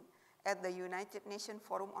those at the United Nations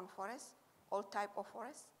Forum on Forests, all types of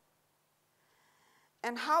forests.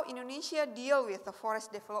 And how Indonesia deal with the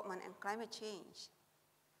forest development and climate change.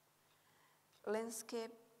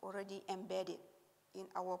 Landscape already embedded in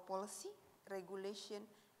our policy, regulation,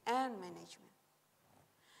 and management.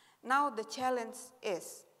 Now the challenge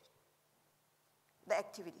is the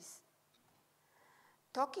activities.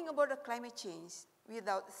 Talking about the climate change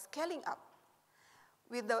without scaling up,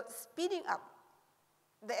 without speeding up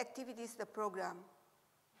the activities, the program,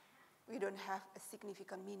 we don't have a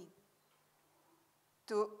significant meaning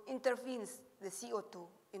to intervene the CO2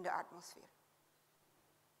 in the atmosphere.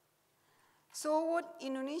 So what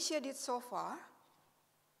Indonesia did so far,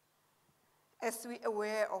 as we are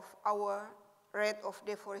aware of our rate of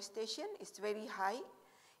deforestation is very high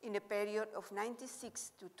in the period of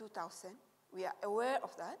 96 to 2000. We are aware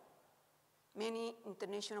of that. Many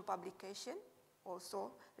international publications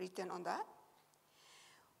also written on that.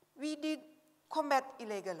 We did combat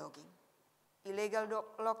illegal logging, illegal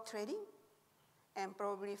log trading, and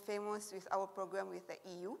probably famous with our program with the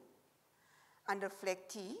EU under Flag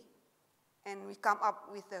T, and we come up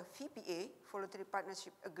with a VPA, Voluntary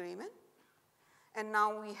Partnership Agreement, and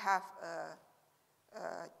now we have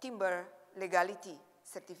a timber legality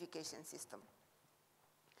certification system.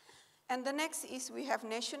 And the next is we have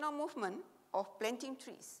national movement of planting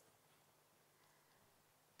trees.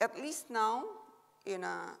 At least now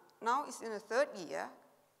it's in the third year,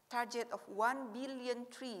 target of 1 billion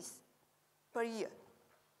trees per year.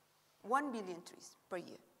 1 billion trees per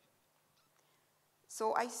year.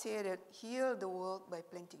 So I say that heal the world by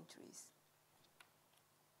planting trees.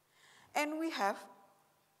 And we have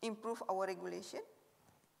improved our regulation,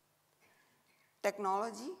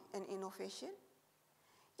 technology and innovation.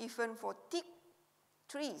 Even for thick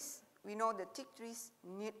trees, we know that thick trees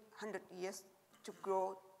need 100 years to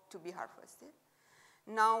grow to be harvested.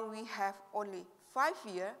 Now we have only 5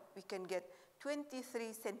 years, we can get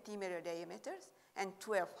 23 centimeter diameters and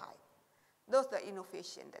 12 high. Those are the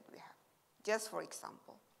innovation that we have, just for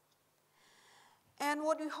example. And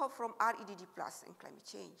what we hope from REDD Plus and climate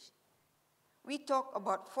change. We talk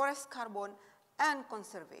about forest carbon and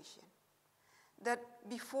conservation, that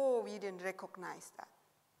before we didn't recognize that.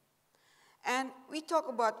 And we talk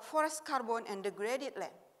about forest carbon and degraded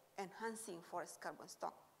land, enhancing forest carbon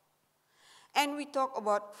stock. And we talk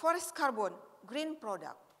about forest carbon, green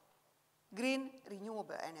product, green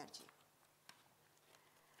renewable energy.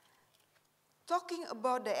 Talking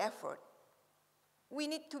about the effort, we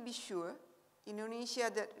need to be sure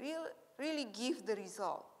Indonesia that really give the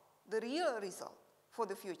result, the real result for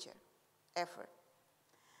the future effort.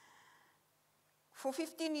 For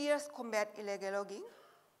 15 years, combat illegal logging,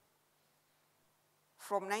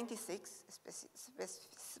 from 96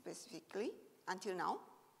 specifically until now.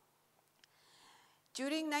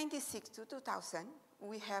 During 96 to 2000,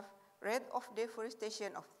 we have rate of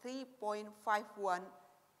deforestation of 3.51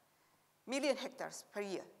 million hectares per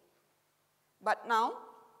year. But now,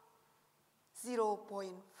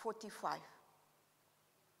 0.45.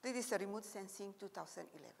 This is a remote sensing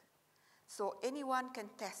 2011. So anyone can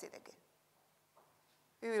test it again.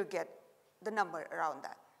 We will get the number around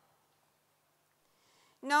that.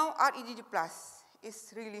 Now REDD Plus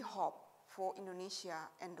is really hope for Indonesia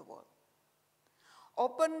and the world.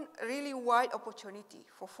 Open really wide opportunity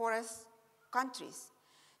for forest countries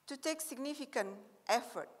to take significant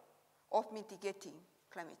effort of mitigating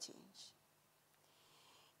climate change.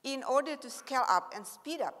 In order to scale up and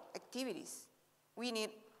speed up activities, we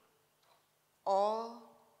need all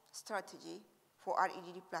strategy for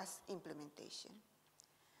REDD Plus implementation.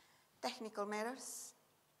 Technical matters,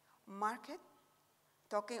 market.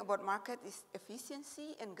 Talking about market is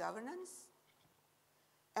efficiency and governance,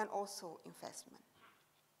 and also investment.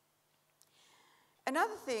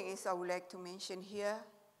 Another thing is I would like to mention here,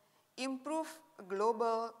 improve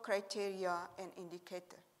global criteria and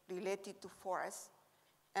indicator related to forest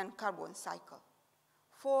and carbon cycle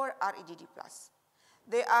for REDD+.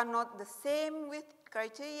 They are not the same with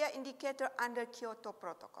criteria indicator under Kyoto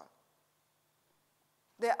Protocol.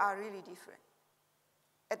 They are really different.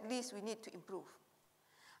 At least we need to improve.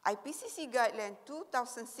 IPCC guideline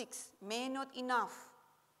 2006 may not enough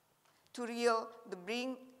to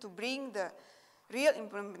bring the real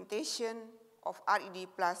implementation of REDD+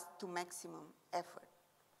 to maximum effort.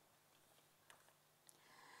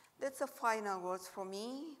 That's the final words for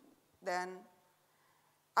me. Then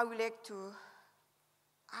I would like to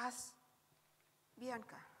ask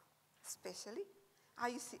Bianca, especially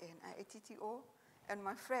IUCN, ITTO, and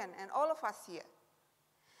my friend, and all of us here,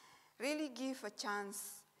 really give a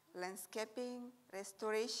chance landscaping,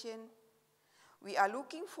 restoration. We are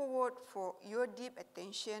looking forward for your deep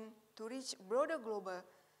attention to reach broader global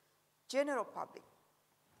general public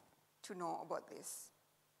to know about this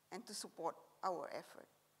and to support our effort.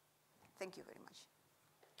 Thank you very much.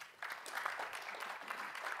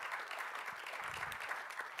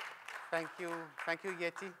 Thank you,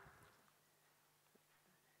 Yeti.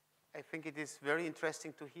 I think it is very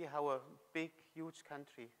interesting to hear how a big, huge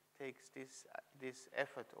country takes this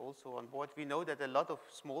effort also on board. We know that a lot of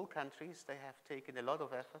small countries, they have taken a lot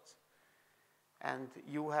of efforts, and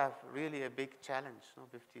you have really a big challenge, no,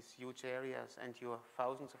 with these huge areas and your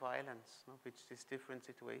thousands of islands, no, with these different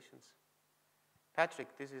situations.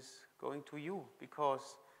 Patrick, this is going to you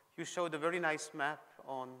because you showed a very nice map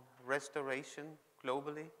on restoration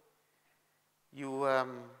globally. You are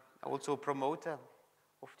also a promoter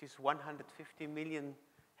of this 150 million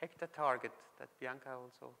hectare target that Bianca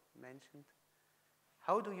also mentioned.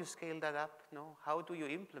 How do you scale that up? No? How do you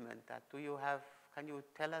implement that? Can you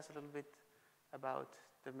tell us a little bit about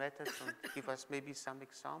the methods and give us maybe some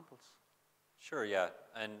examples? Sure, yeah.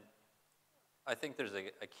 And I think there's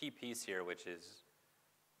a key piece here, which is,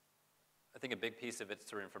 I think a big piece of it's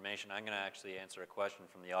through information. I'm going to actually answer a question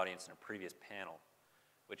from the audience in a previous panel,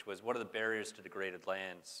 which was, what are the barriers to degraded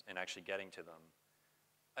lands and actually getting to them?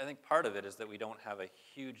 I think part of it is that we don't have a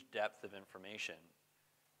huge depth of information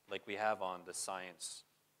like we have on the science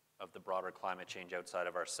of the broader climate change outside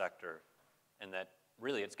of our sector, and that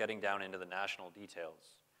really it's getting down into the national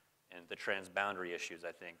details and the transboundary issues,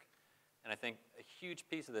 I think. And I think a huge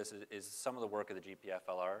piece of this is some of the work of the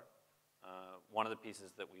GPFLR. One of the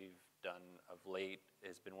pieces that we've done of late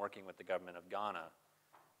has been working with the government of Ghana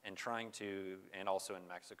and trying to, and also in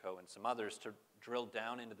Mexico and some others, to drill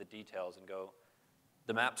down into the details and go,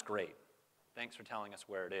 the map's great. Thanks for telling us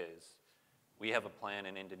where it is. We have a plan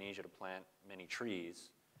in Indonesia to plant many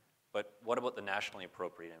trees, but what about the nationally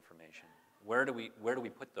appropriate information? Where do we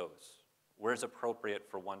put those? Where's appropriate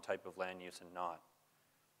for one type of land use and not?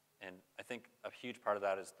 And I think a huge part of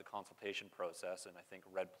that is the consultation process, and I think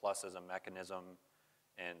REDD+ as a mechanism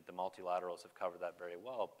and the multilaterals have covered that very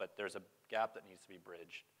well, but there's a gap that needs to be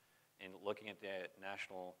bridged in looking at the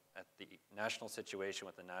national situation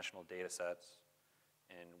with the national data sets.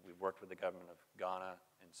 And we've worked with the government of Ghana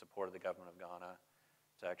and supported the government of Ghana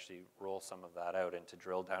to actually roll some of that out and to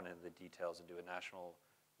drill down into the details and do a national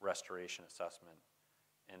restoration assessment.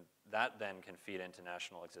 And that then can feed into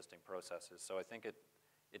national existing processes. So I think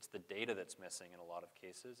it's the data that's missing in a lot of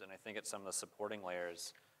cases, and I think it's some of the supporting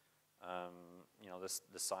layers,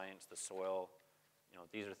 the science, the soil,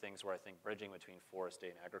 these are things where I think bridging between Forest Day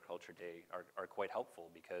and Agriculture Day are quite helpful,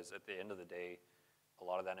 because at the end of the day, a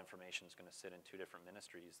lot of that information is going to sit in two different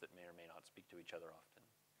ministries that may or may not speak to each other often.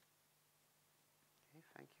 Okay,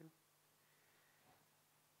 thank you.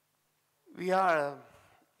 We are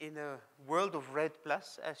in a world of REDD+,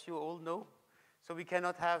 as you all know, so we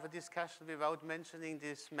cannot have a discussion without mentioning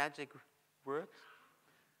this magic word.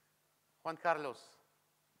 Juan Carlos,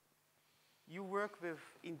 you work with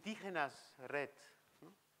indigenous REDD.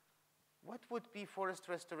 What would be forest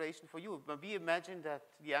restoration for you? We imagine that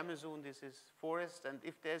the Amazon, this is forest, and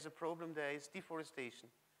if there's a problem, there is deforestation.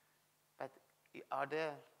 But are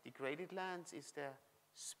there degraded lands? Is there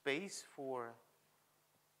space for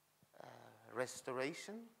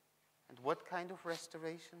restoration? And what kind of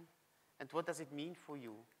restoration? And what does it mean for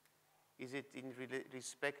you? Is it in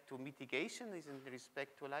respect to mitigation? Is it in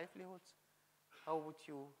respect to livelihoods? How would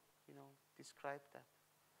you, describe that?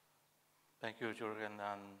 Thank you, Jürgen.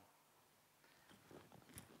 And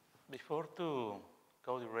before to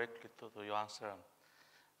go directly to your answer,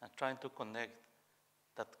 I'm trying to connect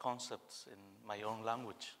that concepts in my own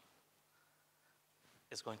language.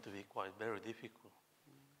 It's going to be quite very difficult.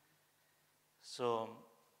 So,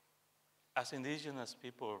 as indigenous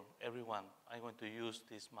people, everyone, I'm going to use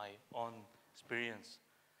this, my own experience.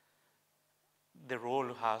 The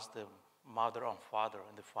role has the mother and father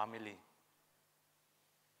in the family.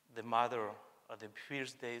 The mother, at the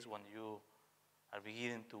first days when you are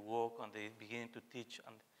beginning to walk and they beginning to teach,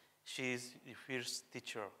 and she is the first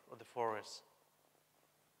teacher of the forest.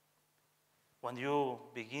 When you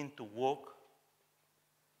begin to walk,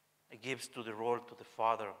 it gives to the role to the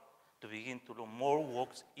father to begin to do more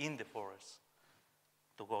walks in the forest,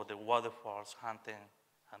 to go to waterfalls, hunting,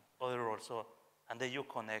 and other also, and then you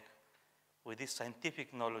connect with this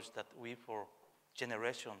scientific knowledge that we, for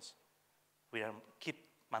generations, we are keep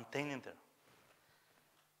maintaining there.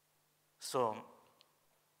 So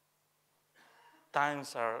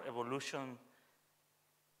times are evolution,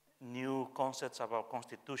 new concepts about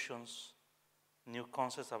constitutions, new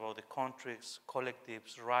concepts about the countries,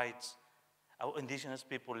 collectives, rights, our indigenous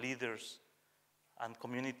people, leaders, and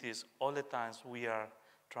communities. All the times we are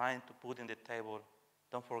trying to put in the table,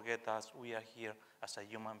 don't forget us, we are here as a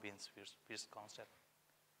human beings, first concept.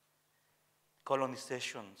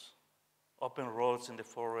 Colonizations, open roads in the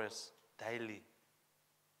forest daily,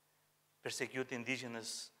 persecute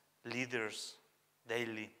indigenous leaders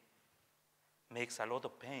daily, makes a lot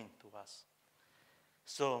of pain to us.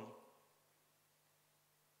 So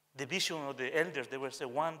the vision of the elders, they will say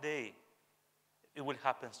one day it will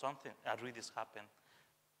happen something, and really this happened.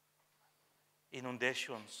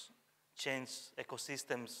 Inundations, change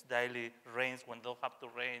ecosystems, daily rains when they don't have to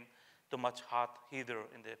rain, too much hot heater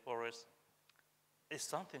in the forest. If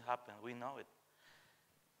something happened, we know it.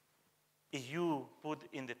 If you put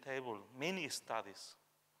in the table many studies,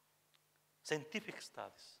 scientific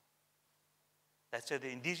studies, that say the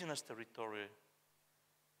indigenous territory,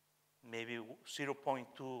 maybe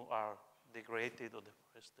 0.2 are degraded or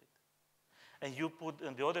deforested. And you put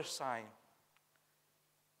on the other side,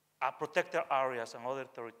 protected areas and other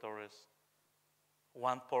territories,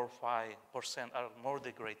 1.5% are more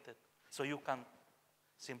degraded. So you can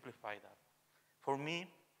simplify that. For me,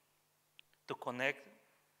 to connect,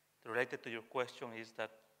 related to your question, is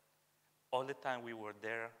that all the time we were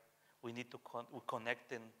there, we need to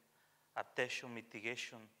connect in adaptation,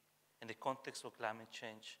 mitigation, in the context of climate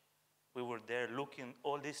change. We were there looking at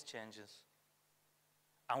all these changes.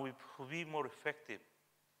 And to be more effective,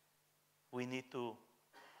 we need to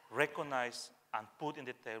recognize and put in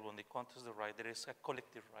the table in the context of the right, there is a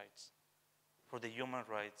collective rights for the human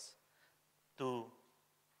rights to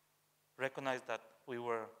recognize that we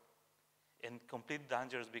were in complete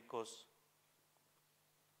dangers because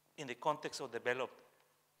in the context of developed,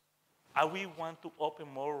 we want to open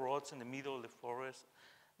more roads in the middle of the forest,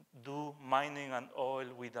 do mining and oil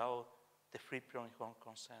without the free prior informed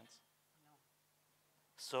consent. No.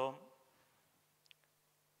 So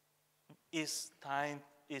it's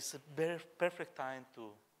a very perfect time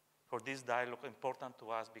for this dialogue, important to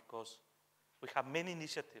us because we have many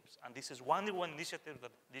initiatives, and this is one initiative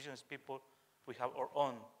that indigenous people, we have our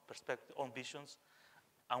own perspective, own visions,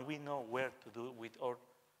 and we know where to do with our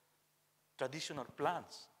traditional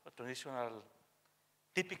plants, traditional,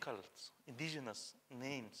 typical indigenous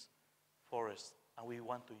names, forests, and we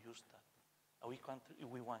want to use that. And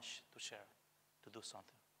we want to share, to do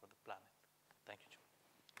something for the planet. Thank you, Joe.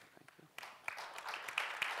 Thank you.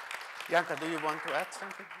 Bianca, do you want to add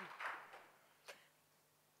something?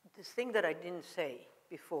 The thing that I didn't say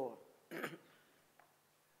before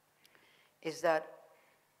is that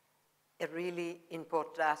a really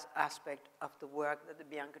important aspect of the work that the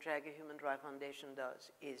Bianca Trager Human Rights Foundation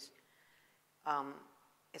does is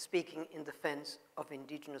speaking in defense of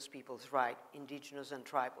indigenous people's rights, indigenous and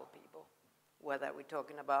tribal people, whether we're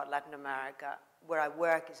talking about Latin America. Where I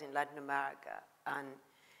work is in Latin America and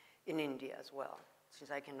in India as well,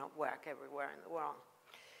 since I cannot work everywhere in the world.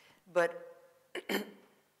 But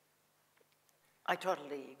I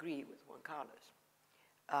totally agree with Juan Carlos.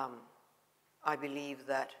 I believe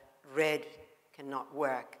that RED cannot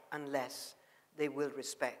work unless they will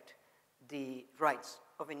respect the rights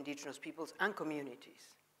of indigenous peoples and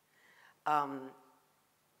communities. I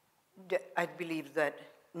believe that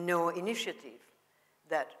no initiative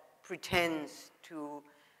that pretends to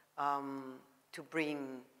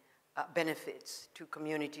bring benefits to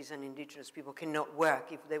communities and indigenous people cannot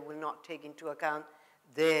work if they will not take into account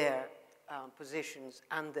their positions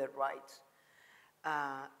and their rights.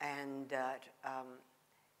 And that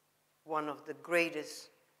one of the greatest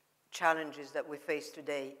challenges that we face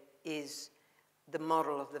today is the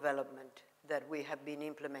model of development that we have been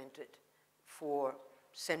implemented for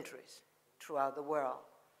centuries throughout the world.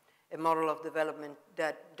 A model of development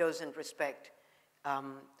that doesn't respect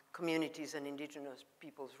communities and indigenous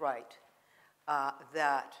people's right,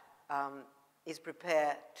 that is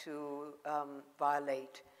prepared to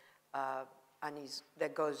violate and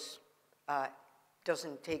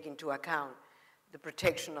doesn't take into account the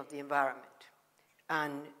protection of the environment,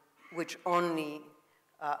 and whose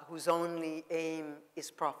only aim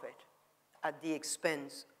is profit at the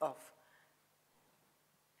expense of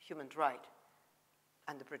human right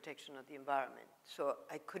and the protection of the environment. So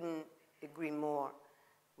I couldn't agree more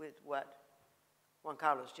with what Juan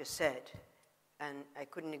Carlos just said, and I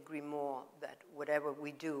couldn't agree more that whatever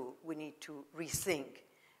we do, we need to rethink.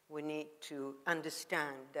 We need to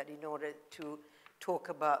understand that in order to talk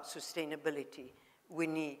about sustainability, we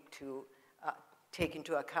need to take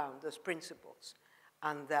into account those principles,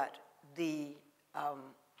 and that the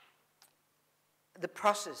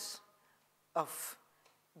process of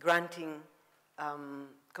granting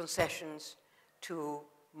concessions to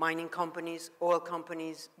mining companies, oil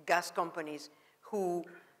companies, gas companies who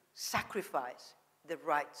sacrifice the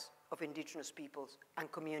rights of indigenous peoples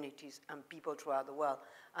and communities and people throughout the world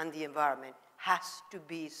and the environment has to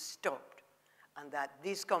be stopped, and that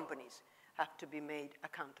these companies have to be made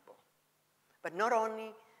accountable. But not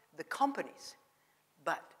only the companies,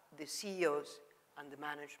 but the CEOs and the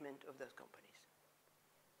management of those companies.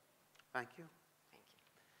 Thank you. Thank you.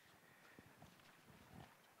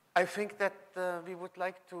 I think that we would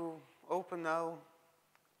like to open now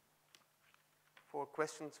for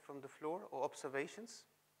questions from the floor or observations.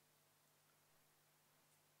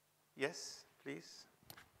 Yes, please.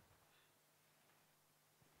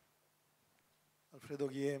 Alfredo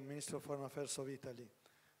Guillet, Minister of Foreign Affairs of Italy.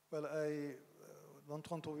 Well, I don't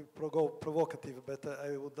want to be provocative, but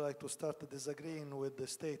I would like to start disagreeing with the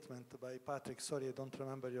statement by Patrick. Sorry, I don't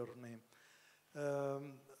remember your name.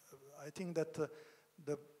 I think that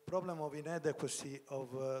the problem of inadequacy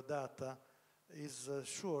of data is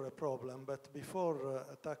sure a problem, but before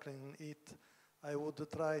tackling it, I would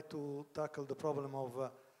try to tackle the problem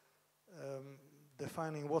of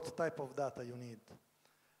defining what type of data you need.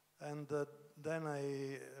 And then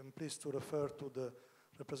I am pleased to refer to the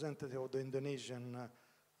representative of the Indonesian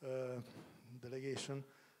delegation,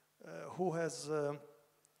 who has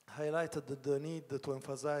highlighted the need to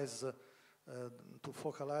emphasize, to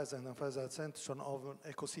focalize and emphasize attention of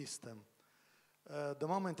an ecosystem. The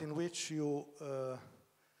moment in which you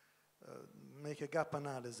make a gap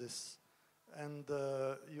analysis and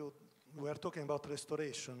we are talking about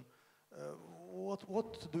restoration,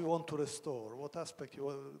 what do you want to restore? What aspect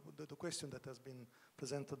the question that has been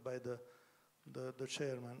presented by the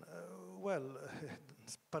chairman? Well,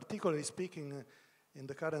 particularly speaking in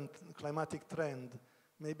the current climatic trend,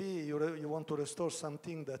 maybe you want to restore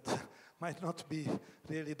something that might not be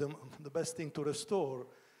really the best thing to restore,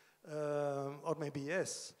 or maybe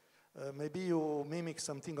yes. Maybe you mimic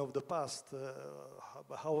something of the past,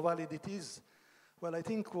 how valid it is. Well, I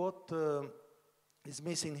think what is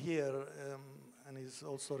missing here, and is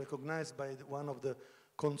also recognized by one of the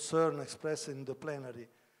concerns expressed in the plenary.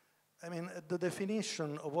 I mean, the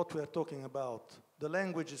definition of what we are talking about, the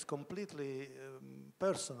language is completely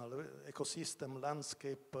personal, ecosystem,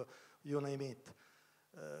 landscape, you name it.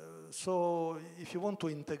 So if you want to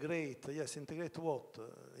integrate, yes, integrate what?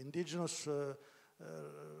 Indigenous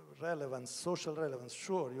relevance, social relevance,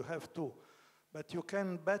 sure, you have to. But you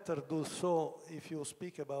can better do so if you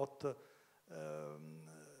speak about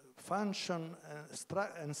function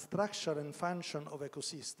and structure and function of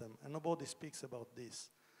ecosystem, and nobody speaks about this.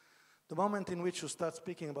 The moment in which you start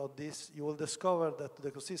speaking about this, you will discover that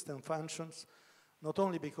the ecosystem functions not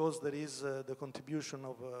only because there is the contribution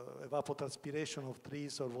of evapotranspiration of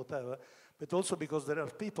trees or whatever, but also because there are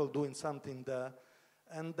people doing something there,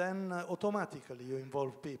 and then automatically you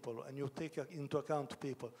involve people and you take into account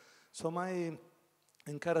people. So my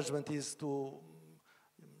encouragement is to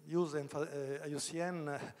use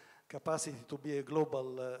IUCN capacity to be a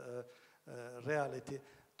global reality,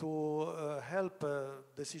 to help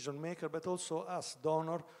decision maker, but also us,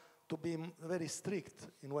 donor, to be very strict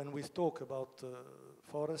in when we talk about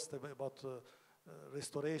forest, about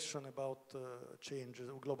restoration, about changes,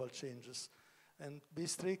 global changes. And be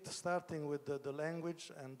strict, starting with the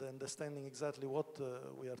language and understanding exactly what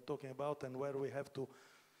we are talking about and where we have to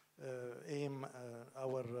aim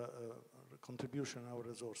our contribution, our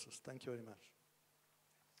resources. Thank you very much.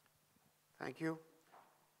 Thank you.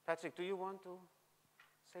 Patrick, do you want to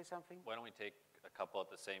say something? Why don't we take a couple at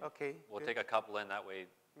the same? Okay. We'll good. take a couple in, that way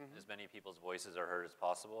as many people's voices are heard as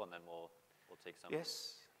possible, and then we'll take some.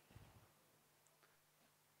 Yes.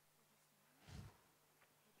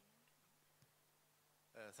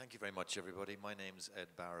 Thank you very much, everybody. My name's Ed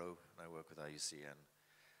Barrow, and I work with IUCN.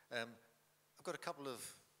 I've got a couple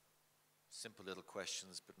of simple little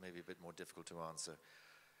questions, but maybe a bit more difficult to answer.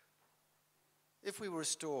 If we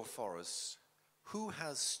restore forests, who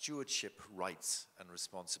has stewardship rights and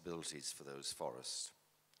responsibilities for those forests,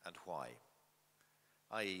 and why?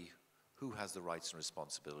 I.e., who has the rights and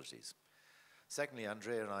responsibilities? Secondly,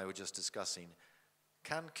 Andrea and I were just discussing,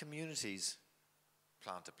 can communities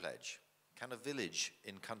plant a pledge? Can a village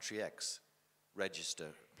in country X register,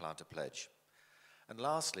 plant a pledge? And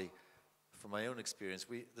lastly, from my own experience,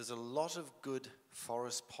 there's a lot of good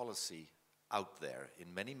forest policy out there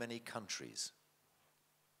in many, many countries.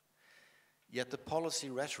 Yet the policy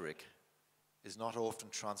rhetoric is not often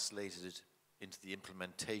translated into the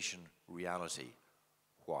implementation reality.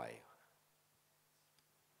 Why?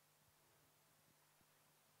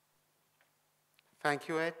 Thank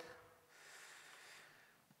you, Ed.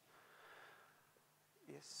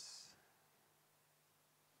 Yes.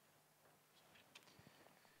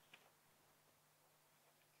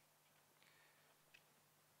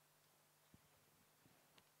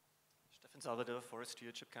 Stefan Salvador, Forest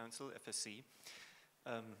Stewardship Council, FSC.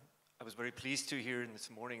 I was very pleased to hear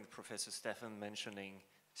this morning Professor Stefan mentioning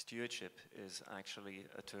stewardship is actually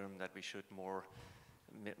a term that we should more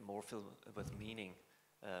fill with meaning,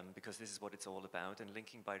 because this is what it's all about, and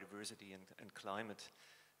linking biodiversity and climate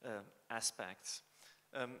aspects.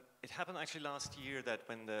 It happened actually last year that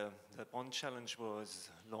when the Bond Challenge was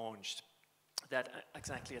launched, that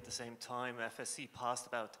exactly at the same time FSC passed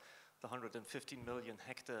about the 150 million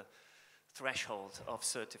hectare threshold of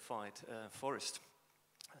certified forest,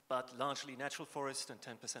 but largely natural forest and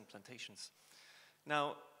 10% plantations.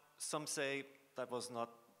 Now, some say that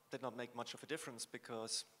did not make much of a difference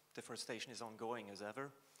because deforestation is ongoing as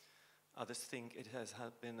ever. Others think it has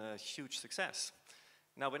been a huge success.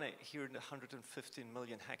 Now, when I hear 115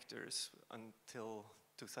 million hectares until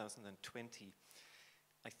 2020,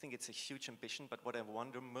 I think it's a huge ambition, but what I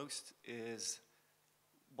wonder most is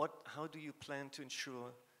how do you plan to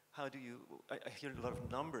ensure, I hear a lot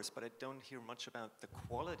of numbers, but I don't hear much about the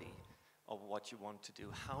quality of what you want to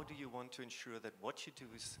do. How do you want to ensure that what you do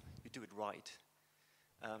is, you do it right?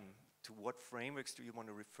 To what frameworks do you want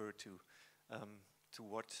to refer to? To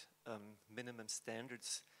what minimum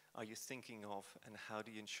standards are you thinking of, and how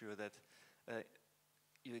do you ensure that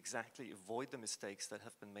you exactly avoid the mistakes that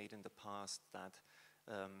have been made in the past, that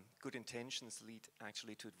good intentions lead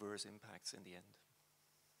actually to adverse impacts in the end?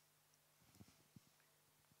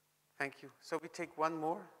 Thank you. So we take one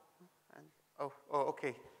more. And,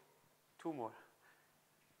 okay. Two more.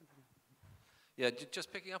 Yeah,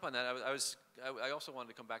 just picking up on that, I also wanted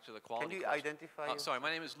to come back to the quality question. Can you identify yourself? Sorry, my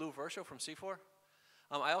name is Lou Verscho from CIFOR.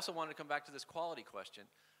 I also wanted to come back to this quality question.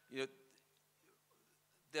 You know,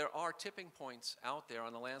 there are tipping points out there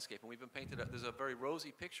on the landscape, and we've been painted, there's a very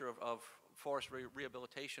rosy picture of forest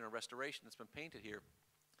rehabilitation or restoration that's been painted here.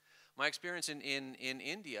 My experience in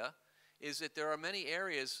India is that there are many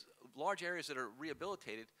areas, large areas that are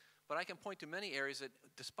rehabilitated, but I can point to many areas that,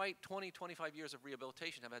 despite 20, 25 years of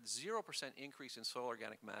rehabilitation, have had 0% increase in soil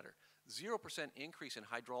organic matter, 0% increase in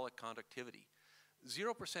hydraulic conductivity,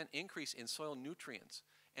 0% increase in soil nutrients,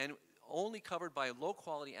 and only covered by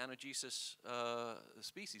low-quality anagesis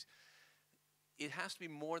species. It has to be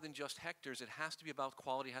more than just hectares. It has to be about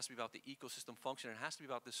quality. It has to be about the ecosystem function. It has to be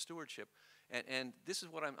about the stewardship. And this is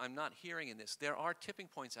what I'm not hearing in this. There are tipping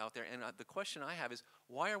points out there, and the question I have is,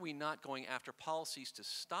 why are we not going after policies to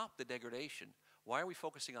stop the degradation? Why are we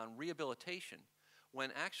focusing on rehabilitation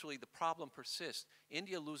when actually the problem persists?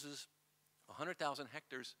 India loses 100,000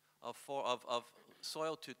 hectares of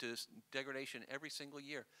soil to degradation every single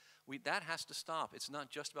year. That has to stop. It's not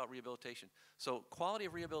just about rehabilitation. So quality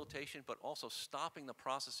of rehabilitation, but also stopping the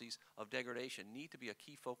processes of degradation need to be a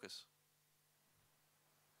key focus.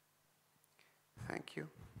 Thank you.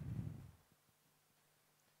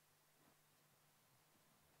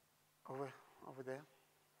 Over there.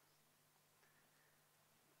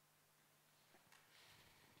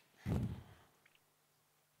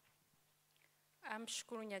 I'm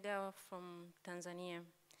Shukuru Nyagawa from Tanzania.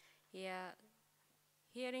 Yeah,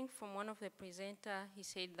 hearing from one of the presenters, he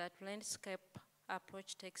said that landscape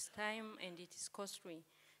approach takes time and it is costly.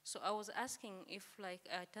 So I was asking if, like,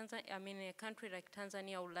 a country like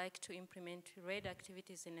Tanzania would like to implement RED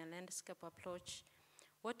activities in a landscape approach,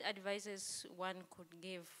 what advices one could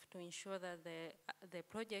give to ensure that the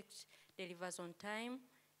project delivers on time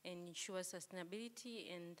and ensures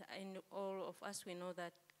sustainability? And all of us, we know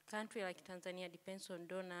that country like Tanzania depends on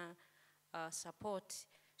donor support.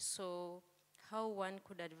 So how one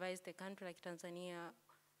could advise the country like Tanzania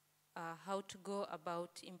how to go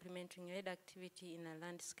about implementing RED activity in a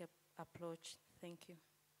landscape approach? Thank you.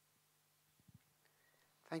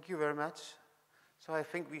 Thank you very much. So I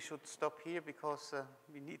think we should stop here because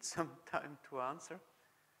we need some time to answer.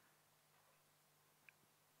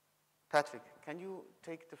 Patrick, can you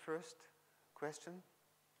take the first question?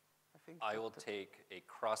 I will take a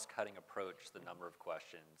cross-cutting approach to the number of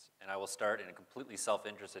questions, and I will start in a completely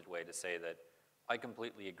self-interested way to say that I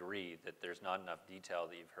completely agree that there's not enough detail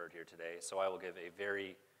that you've heard here today, so I will give a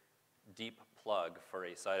very deep plug for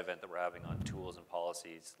a side event that we're having on tools and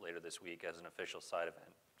policies later this week as an official side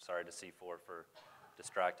event. Sorry to CIFOR for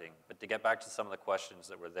distracting. But to get back to some of the questions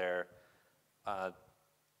that were there, I'll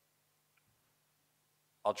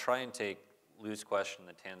try and take Lou's question,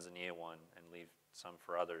 the Tanzania one, and leave some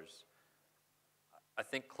for others. I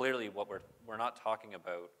think clearly what we're not talking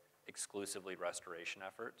about exclusively restoration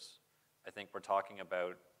efforts. I think we're talking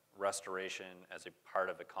about restoration as a part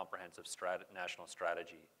of a comprehensive national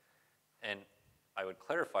strategy. And I would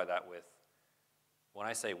clarify that with, when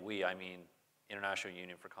I say we, I mean International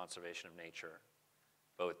Union for Conservation of Nature,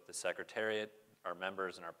 both the Secretariat, our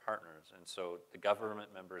members, and our partners. And so the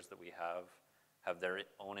government members that we have their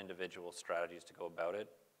own individual strategies to go about it.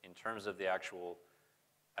 In terms of the actual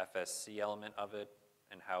FSC element of it,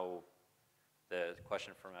 and how the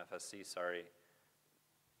question from FSC, sorry,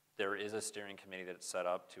 there is a steering committee that's set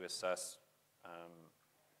up to assess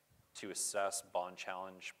bond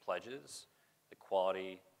challenge pledges, the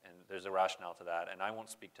quality, and there's a rationale to that. And I won't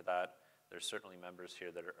speak to that. There's certainly members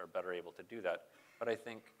here that are better able to do that. But I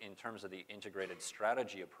think in terms of the integrated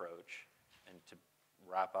strategy approach, and to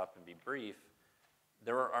wrap up and be brief,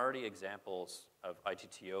 there are already examples of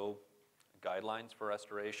ITTO guidelines for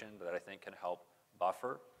restoration that I think can help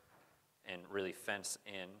buffer and really fence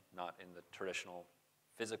in, not in the traditional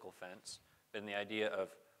physical fence, but in the idea of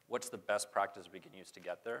what's the best practice we can use to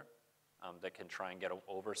get there that can try and get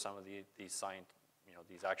over some of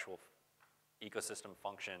these actual ecosystem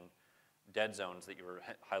function dead zones that you were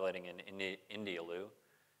highlighting in India, Lou.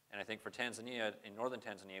 And I think for Tanzania, in northern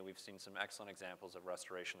Tanzania, we've seen some excellent examples of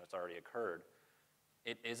restoration that's already occurred.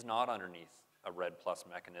 It is not underneath a RED Plus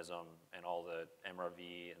mechanism and all the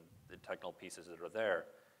MRV and the technical pieces that are there,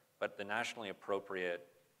 but the nationally appropriate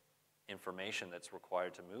information that's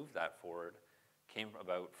required to move that forward came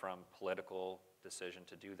about from political decision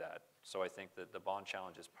to do that. So I think that the bond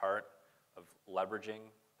challenge is part of leveraging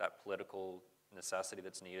that political necessity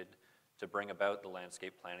that's needed to bring about the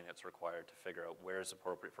landscape planning that's required to figure out where is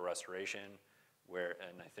appropriate for restoration, where,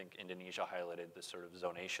 and I think Indonesia highlighted the sort of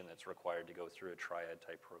zonation that's required to go through a triad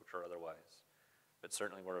type approach or otherwise. But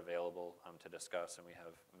certainly we're available to discuss, and we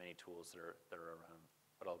have many tools that are around.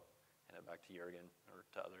 But I'll hand it back to Jürgen or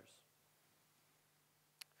to others.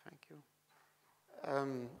 Thank you.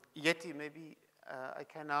 Yeti, maybe I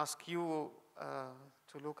can ask you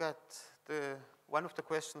to look at one of the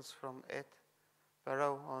questions from Ed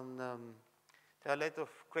Barrow on there are a lot of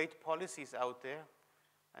great policies out there,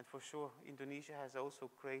 and for sure Indonesia has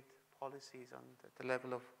also great policies on the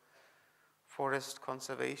level of forest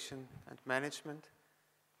conservation and management.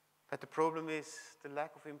 But the problem is the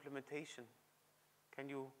lack of implementation. Can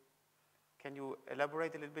you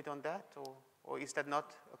elaborate a little bit on that, or is that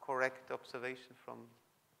not a correct observation from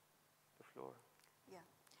the floor? Yeah,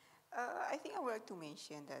 I think I would like to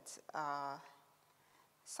mention that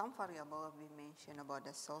some variable have been mentioned about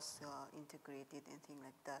the social integrated and things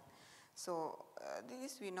like that. So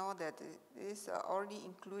this we know that this already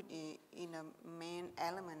included in a main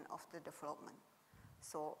element of the development.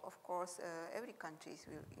 So of course every country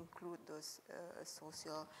will include those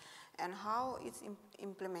social, and how it's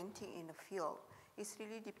implementing in the field is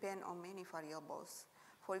really depend on many variables.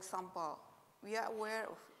 For example, we are aware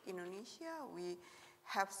of Indonesia. We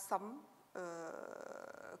have some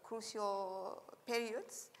crucial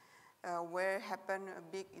periods where happen a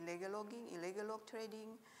big illegal logging, illegal log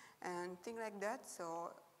trading, and things like that.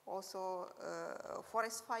 So also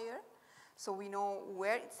forest fire. So we know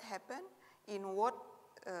where it's happened, in what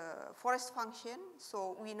forest function.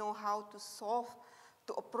 So we know how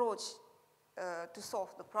to approach to solve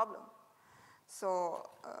the problem. So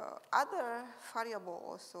other variable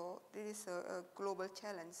also, this is a global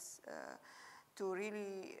challenge to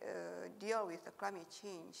really deal with the climate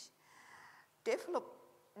change.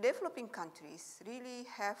 Developing countries really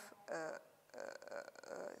have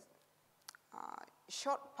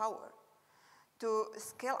short power to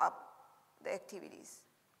scale up the activities.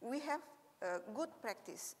 We have a good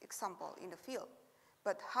practice example in the field,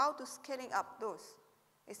 but how to scaling up those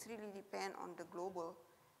is really depend on the global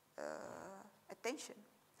attention.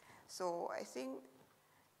 So I think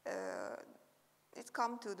it's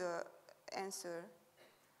come to the answer,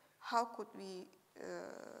 how could we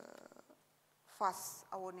fast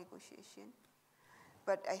our negotiation?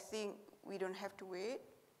 But I think we don't have to wait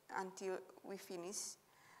until we finish.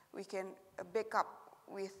 We can back up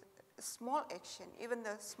with small action, even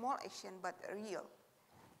the small action, but real,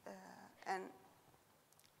 and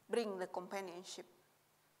bring the companionship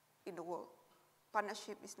in the world.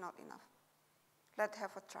 Partnership is not enough. Let's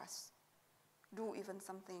have a trust. Do even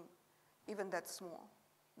something, even that small,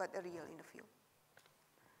 but real in the field.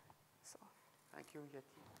 So. Thank you,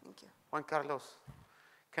 Yeti. Thank you. Juan Carlos,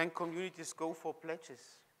 can communities go for pledges?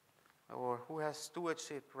 Or who has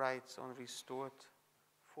stewardship rights on restored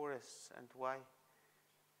forests, and why?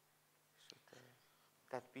 Should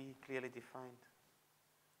that be clearly defined?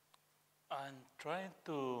 I'm trying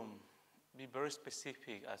to be very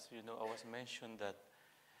specific. As you know, I was mentioned that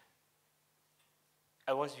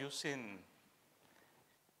I was using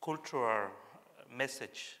cultural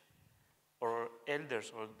message or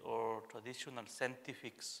elders or traditional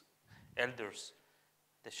scientific elders,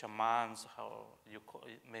 the shamans, how you call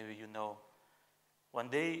it, maybe you know, when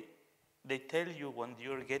they tell you when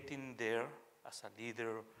you're getting there as a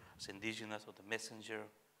leader, as indigenous or the messenger,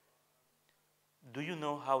 do you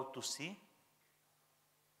know how to see?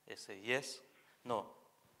 They say yes. No,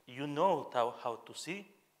 you know how to see,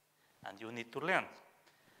 and you need to learn.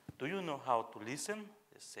 Do you know how to listen?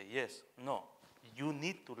 They say yes. No, you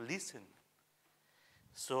need to listen.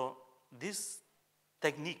 So these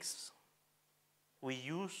techniques we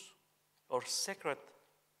use, or sacred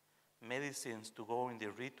medicines to go in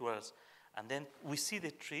the rituals, and then we see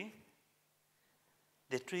the tree.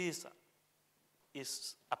 The tree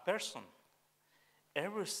is a person.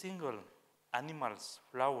 Every single animals,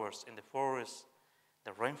 flowers in the forest,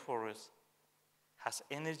 the rainforest, has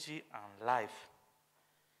energy and life.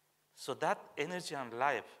 So that energy and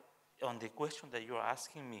life, on the question that you're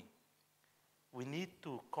asking me, we need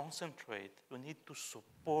to concentrate, we need to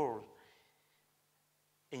support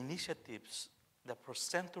initiatives that for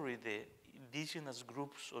centuries the indigenous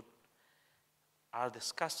groups are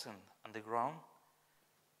discussing on the ground.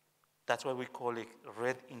 That's why we call it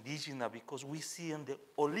Red Indigena, because we see in the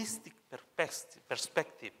holistic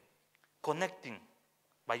perspective, connecting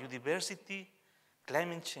biodiversity,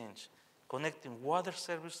 climate change, connecting water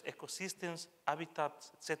service, ecosystems,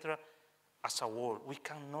 habitats, etc., as a whole. We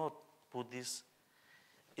cannot put this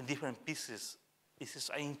in different pieces. This is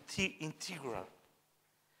integral.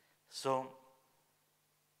 So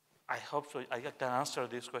I hope so. I can answer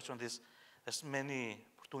this question. There's many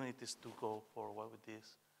opportunities to go forward with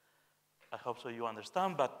this. I hope so you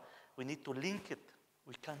understand, but we need to link it.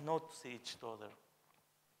 We cannot see each other.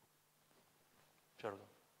 Sure.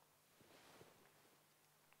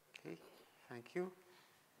 Okay, thank you.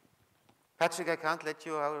 Patrick, I can't let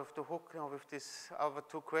you out of the hook now with this other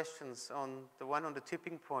two questions. On the one on the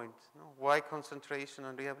tipping point, why concentration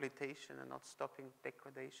on rehabilitation and not stopping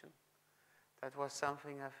degradation? That was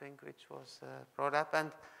something I think which was brought up,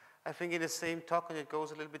 and I think in the same talk, and it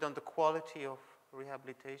goes a little bit on the quality of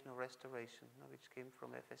rehabilitation or restoration, which came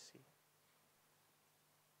from FSC.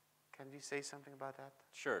 Can we say something about that?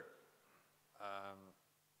 Sure.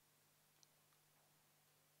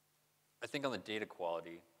 I think on the data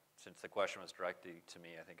quality, since the question was directed to me,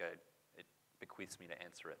 I think it bequeaths me to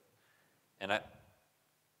answer it. And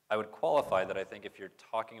I would qualify that I think if you're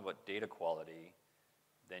talking about data quality,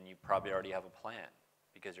 then you probably already have a plan,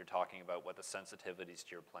 because you're talking about what the sensitivities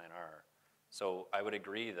to your plan are. So I would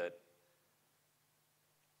agree that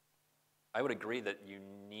you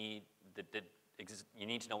need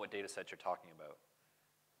to know what data set you're talking about.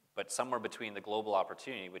 But somewhere between the global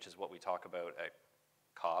opportunity, which is what we talk about at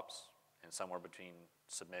COPs, and somewhere between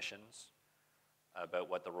submissions about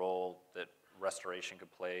what the role that restoration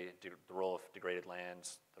could play, the role of degraded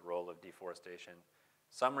lands, the role of deforestation,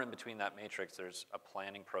 somewhere in between that matrix, there's a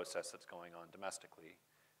planning process that's going on domestically.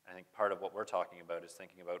 I think part of what we're talking about is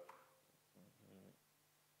thinking about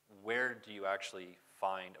where do you actually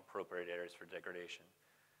find appropriate areas for degradation,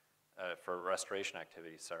 for restoration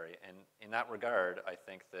activities, sorry. And in that regard, I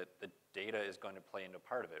think that the data is going to play into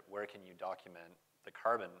part of it. Where can you document the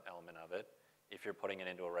carbon element of it if you're putting it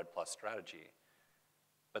into a REDD+ strategy?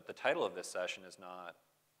 But the title of this session is not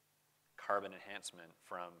carbon enhancement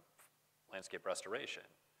from landscape restoration.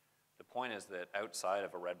 The point is that outside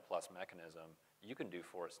of a REDD+ mechanism, you can do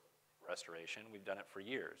forest restoration. We've done it for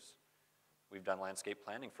years. We've done landscape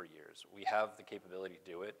planning for years. We have the capability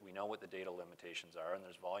to do it. We know what the data limitations are, and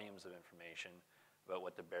there's volumes of information about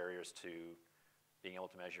what the barriers to being able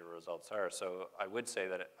to measure results are. So I would say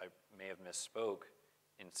that I may have misspoke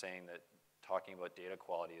in saying that talking about data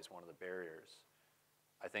quality is one of the barriers.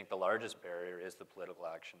 I think the largest barrier is the political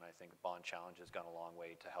action. I think the Bond Challenge has gone a long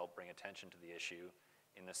way to help bring attention to the issue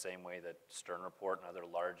in the same way that Stern Report and other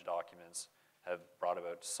large documents have brought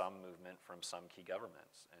about some movement from some key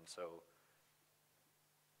governments. And so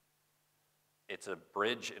it's a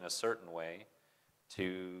bridge in a certain way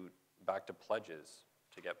back to pledges,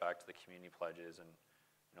 to get back to the community pledges. And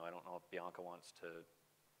I don't know if Bianca wants to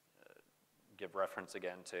give reference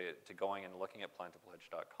again to going and looking at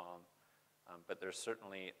plantapledge.com. But there's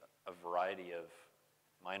certainly a variety of,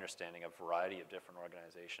 my understanding, a variety of different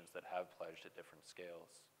organizations that have pledged at different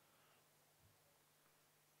scales.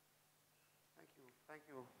 Thank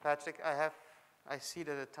you, Patrick. I see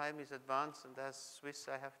that the time is advanced, and as Swiss,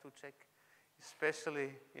 I have to check,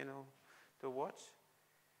 especially, the watch.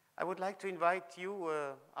 I would like to invite you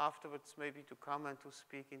afterwards maybe to come and to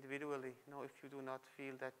speak individually, if you do not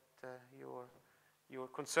feel that your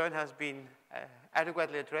concern has been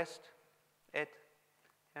adequately addressed. Ed,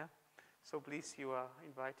 yeah? So please, you are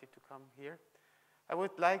invited to come here. I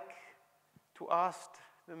would like to ask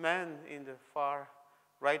the man in the far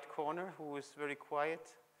right corner, who is very quiet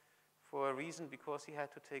for a reason, because he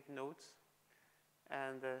had to take notes,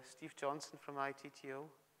 and Steve Johnson from ITTO.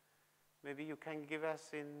 Maybe you can give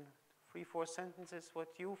us in 3-4 sentences what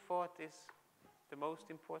you thought is the most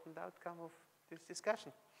important outcome of this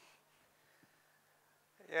discussion.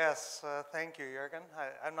 Yes, thank you, Jürgen.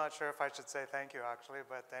 I'm not sure if I should say thank you, actually,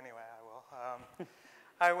 but anyway, I will.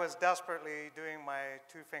 I was desperately doing my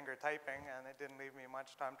two-finger typing, and it didn't leave me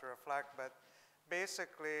much time to reflect, but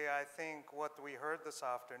basically, I think what we heard this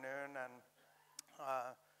afternoon, and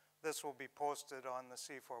this will be posted on the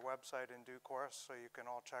CIFOR website in due course, so you can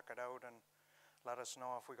all check it out and let us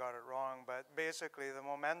know if we got it wrong. But basically, the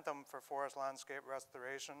momentum for forest landscape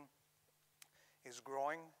restoration is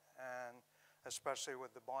growing, and especially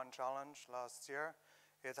with the Bond Challenge last year,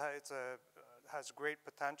 it has great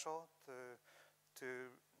potential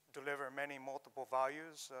to deliver many multiple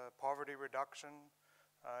values, poverty reduction,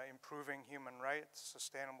 improving human rights,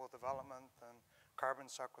 sustainable development, and carbon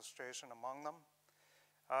sequestration among them.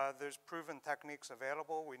 There's proven techniques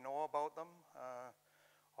available. We know about them.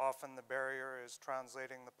 Often the barrier is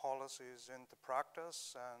translating the policies into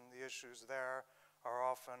practice, and the issues there are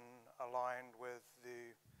often aligned with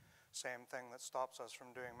the same thing that stops us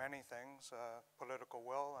from doing many things, political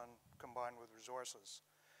will and combined with resources.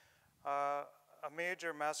 A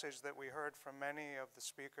major message that we heard from many of the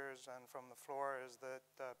speakers and from the floor is that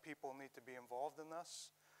people need to be involved in this,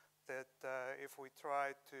 that if we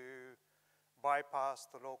try to bypass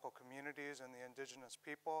the local communities and the indigenous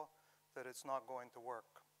people, that it's not going to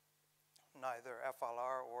work, neither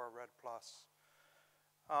FLR or RED+.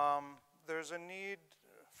 There's a need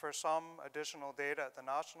for some additional data at the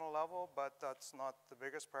national level, but that's not the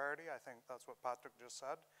biggest priority. I think that's what Patrick just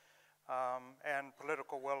said, and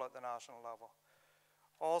political will at the national level.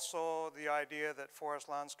 Also, the idea that forest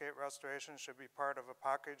landscape restoration should be part of a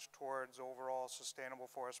package towards overall sustainable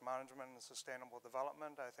forest management and sustainable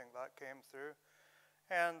development, I think that came through.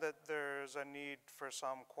 And that there's a need for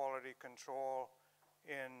some quality control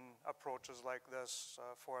in approaches like this,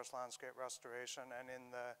 forest landscape restoration, and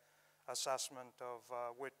in the assessment of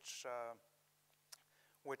which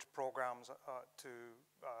programs to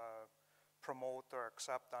promote or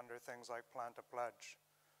accept under things like Plant a Pledge.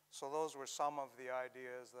 So those were some of the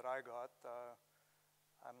ideas that I got.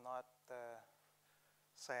 I'm not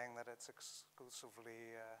saying that it's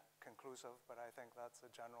exclusively conclusive, but I think that's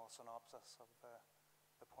a general synopsis of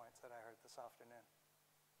the points that I heard this afternoon.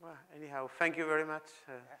 Well, anyhow, thank you very much,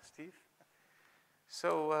 Steve.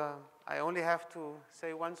 So I only have to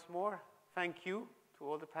say once more, thank you to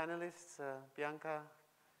all the panelists, Bianca,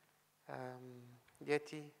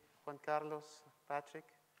 Yeti, Juan Carlos, Patrick,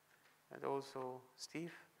 and also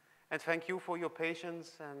Steve. And thank you for your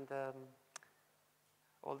patience, and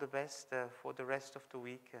all the best for the rest of the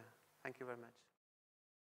week. Thank you very much.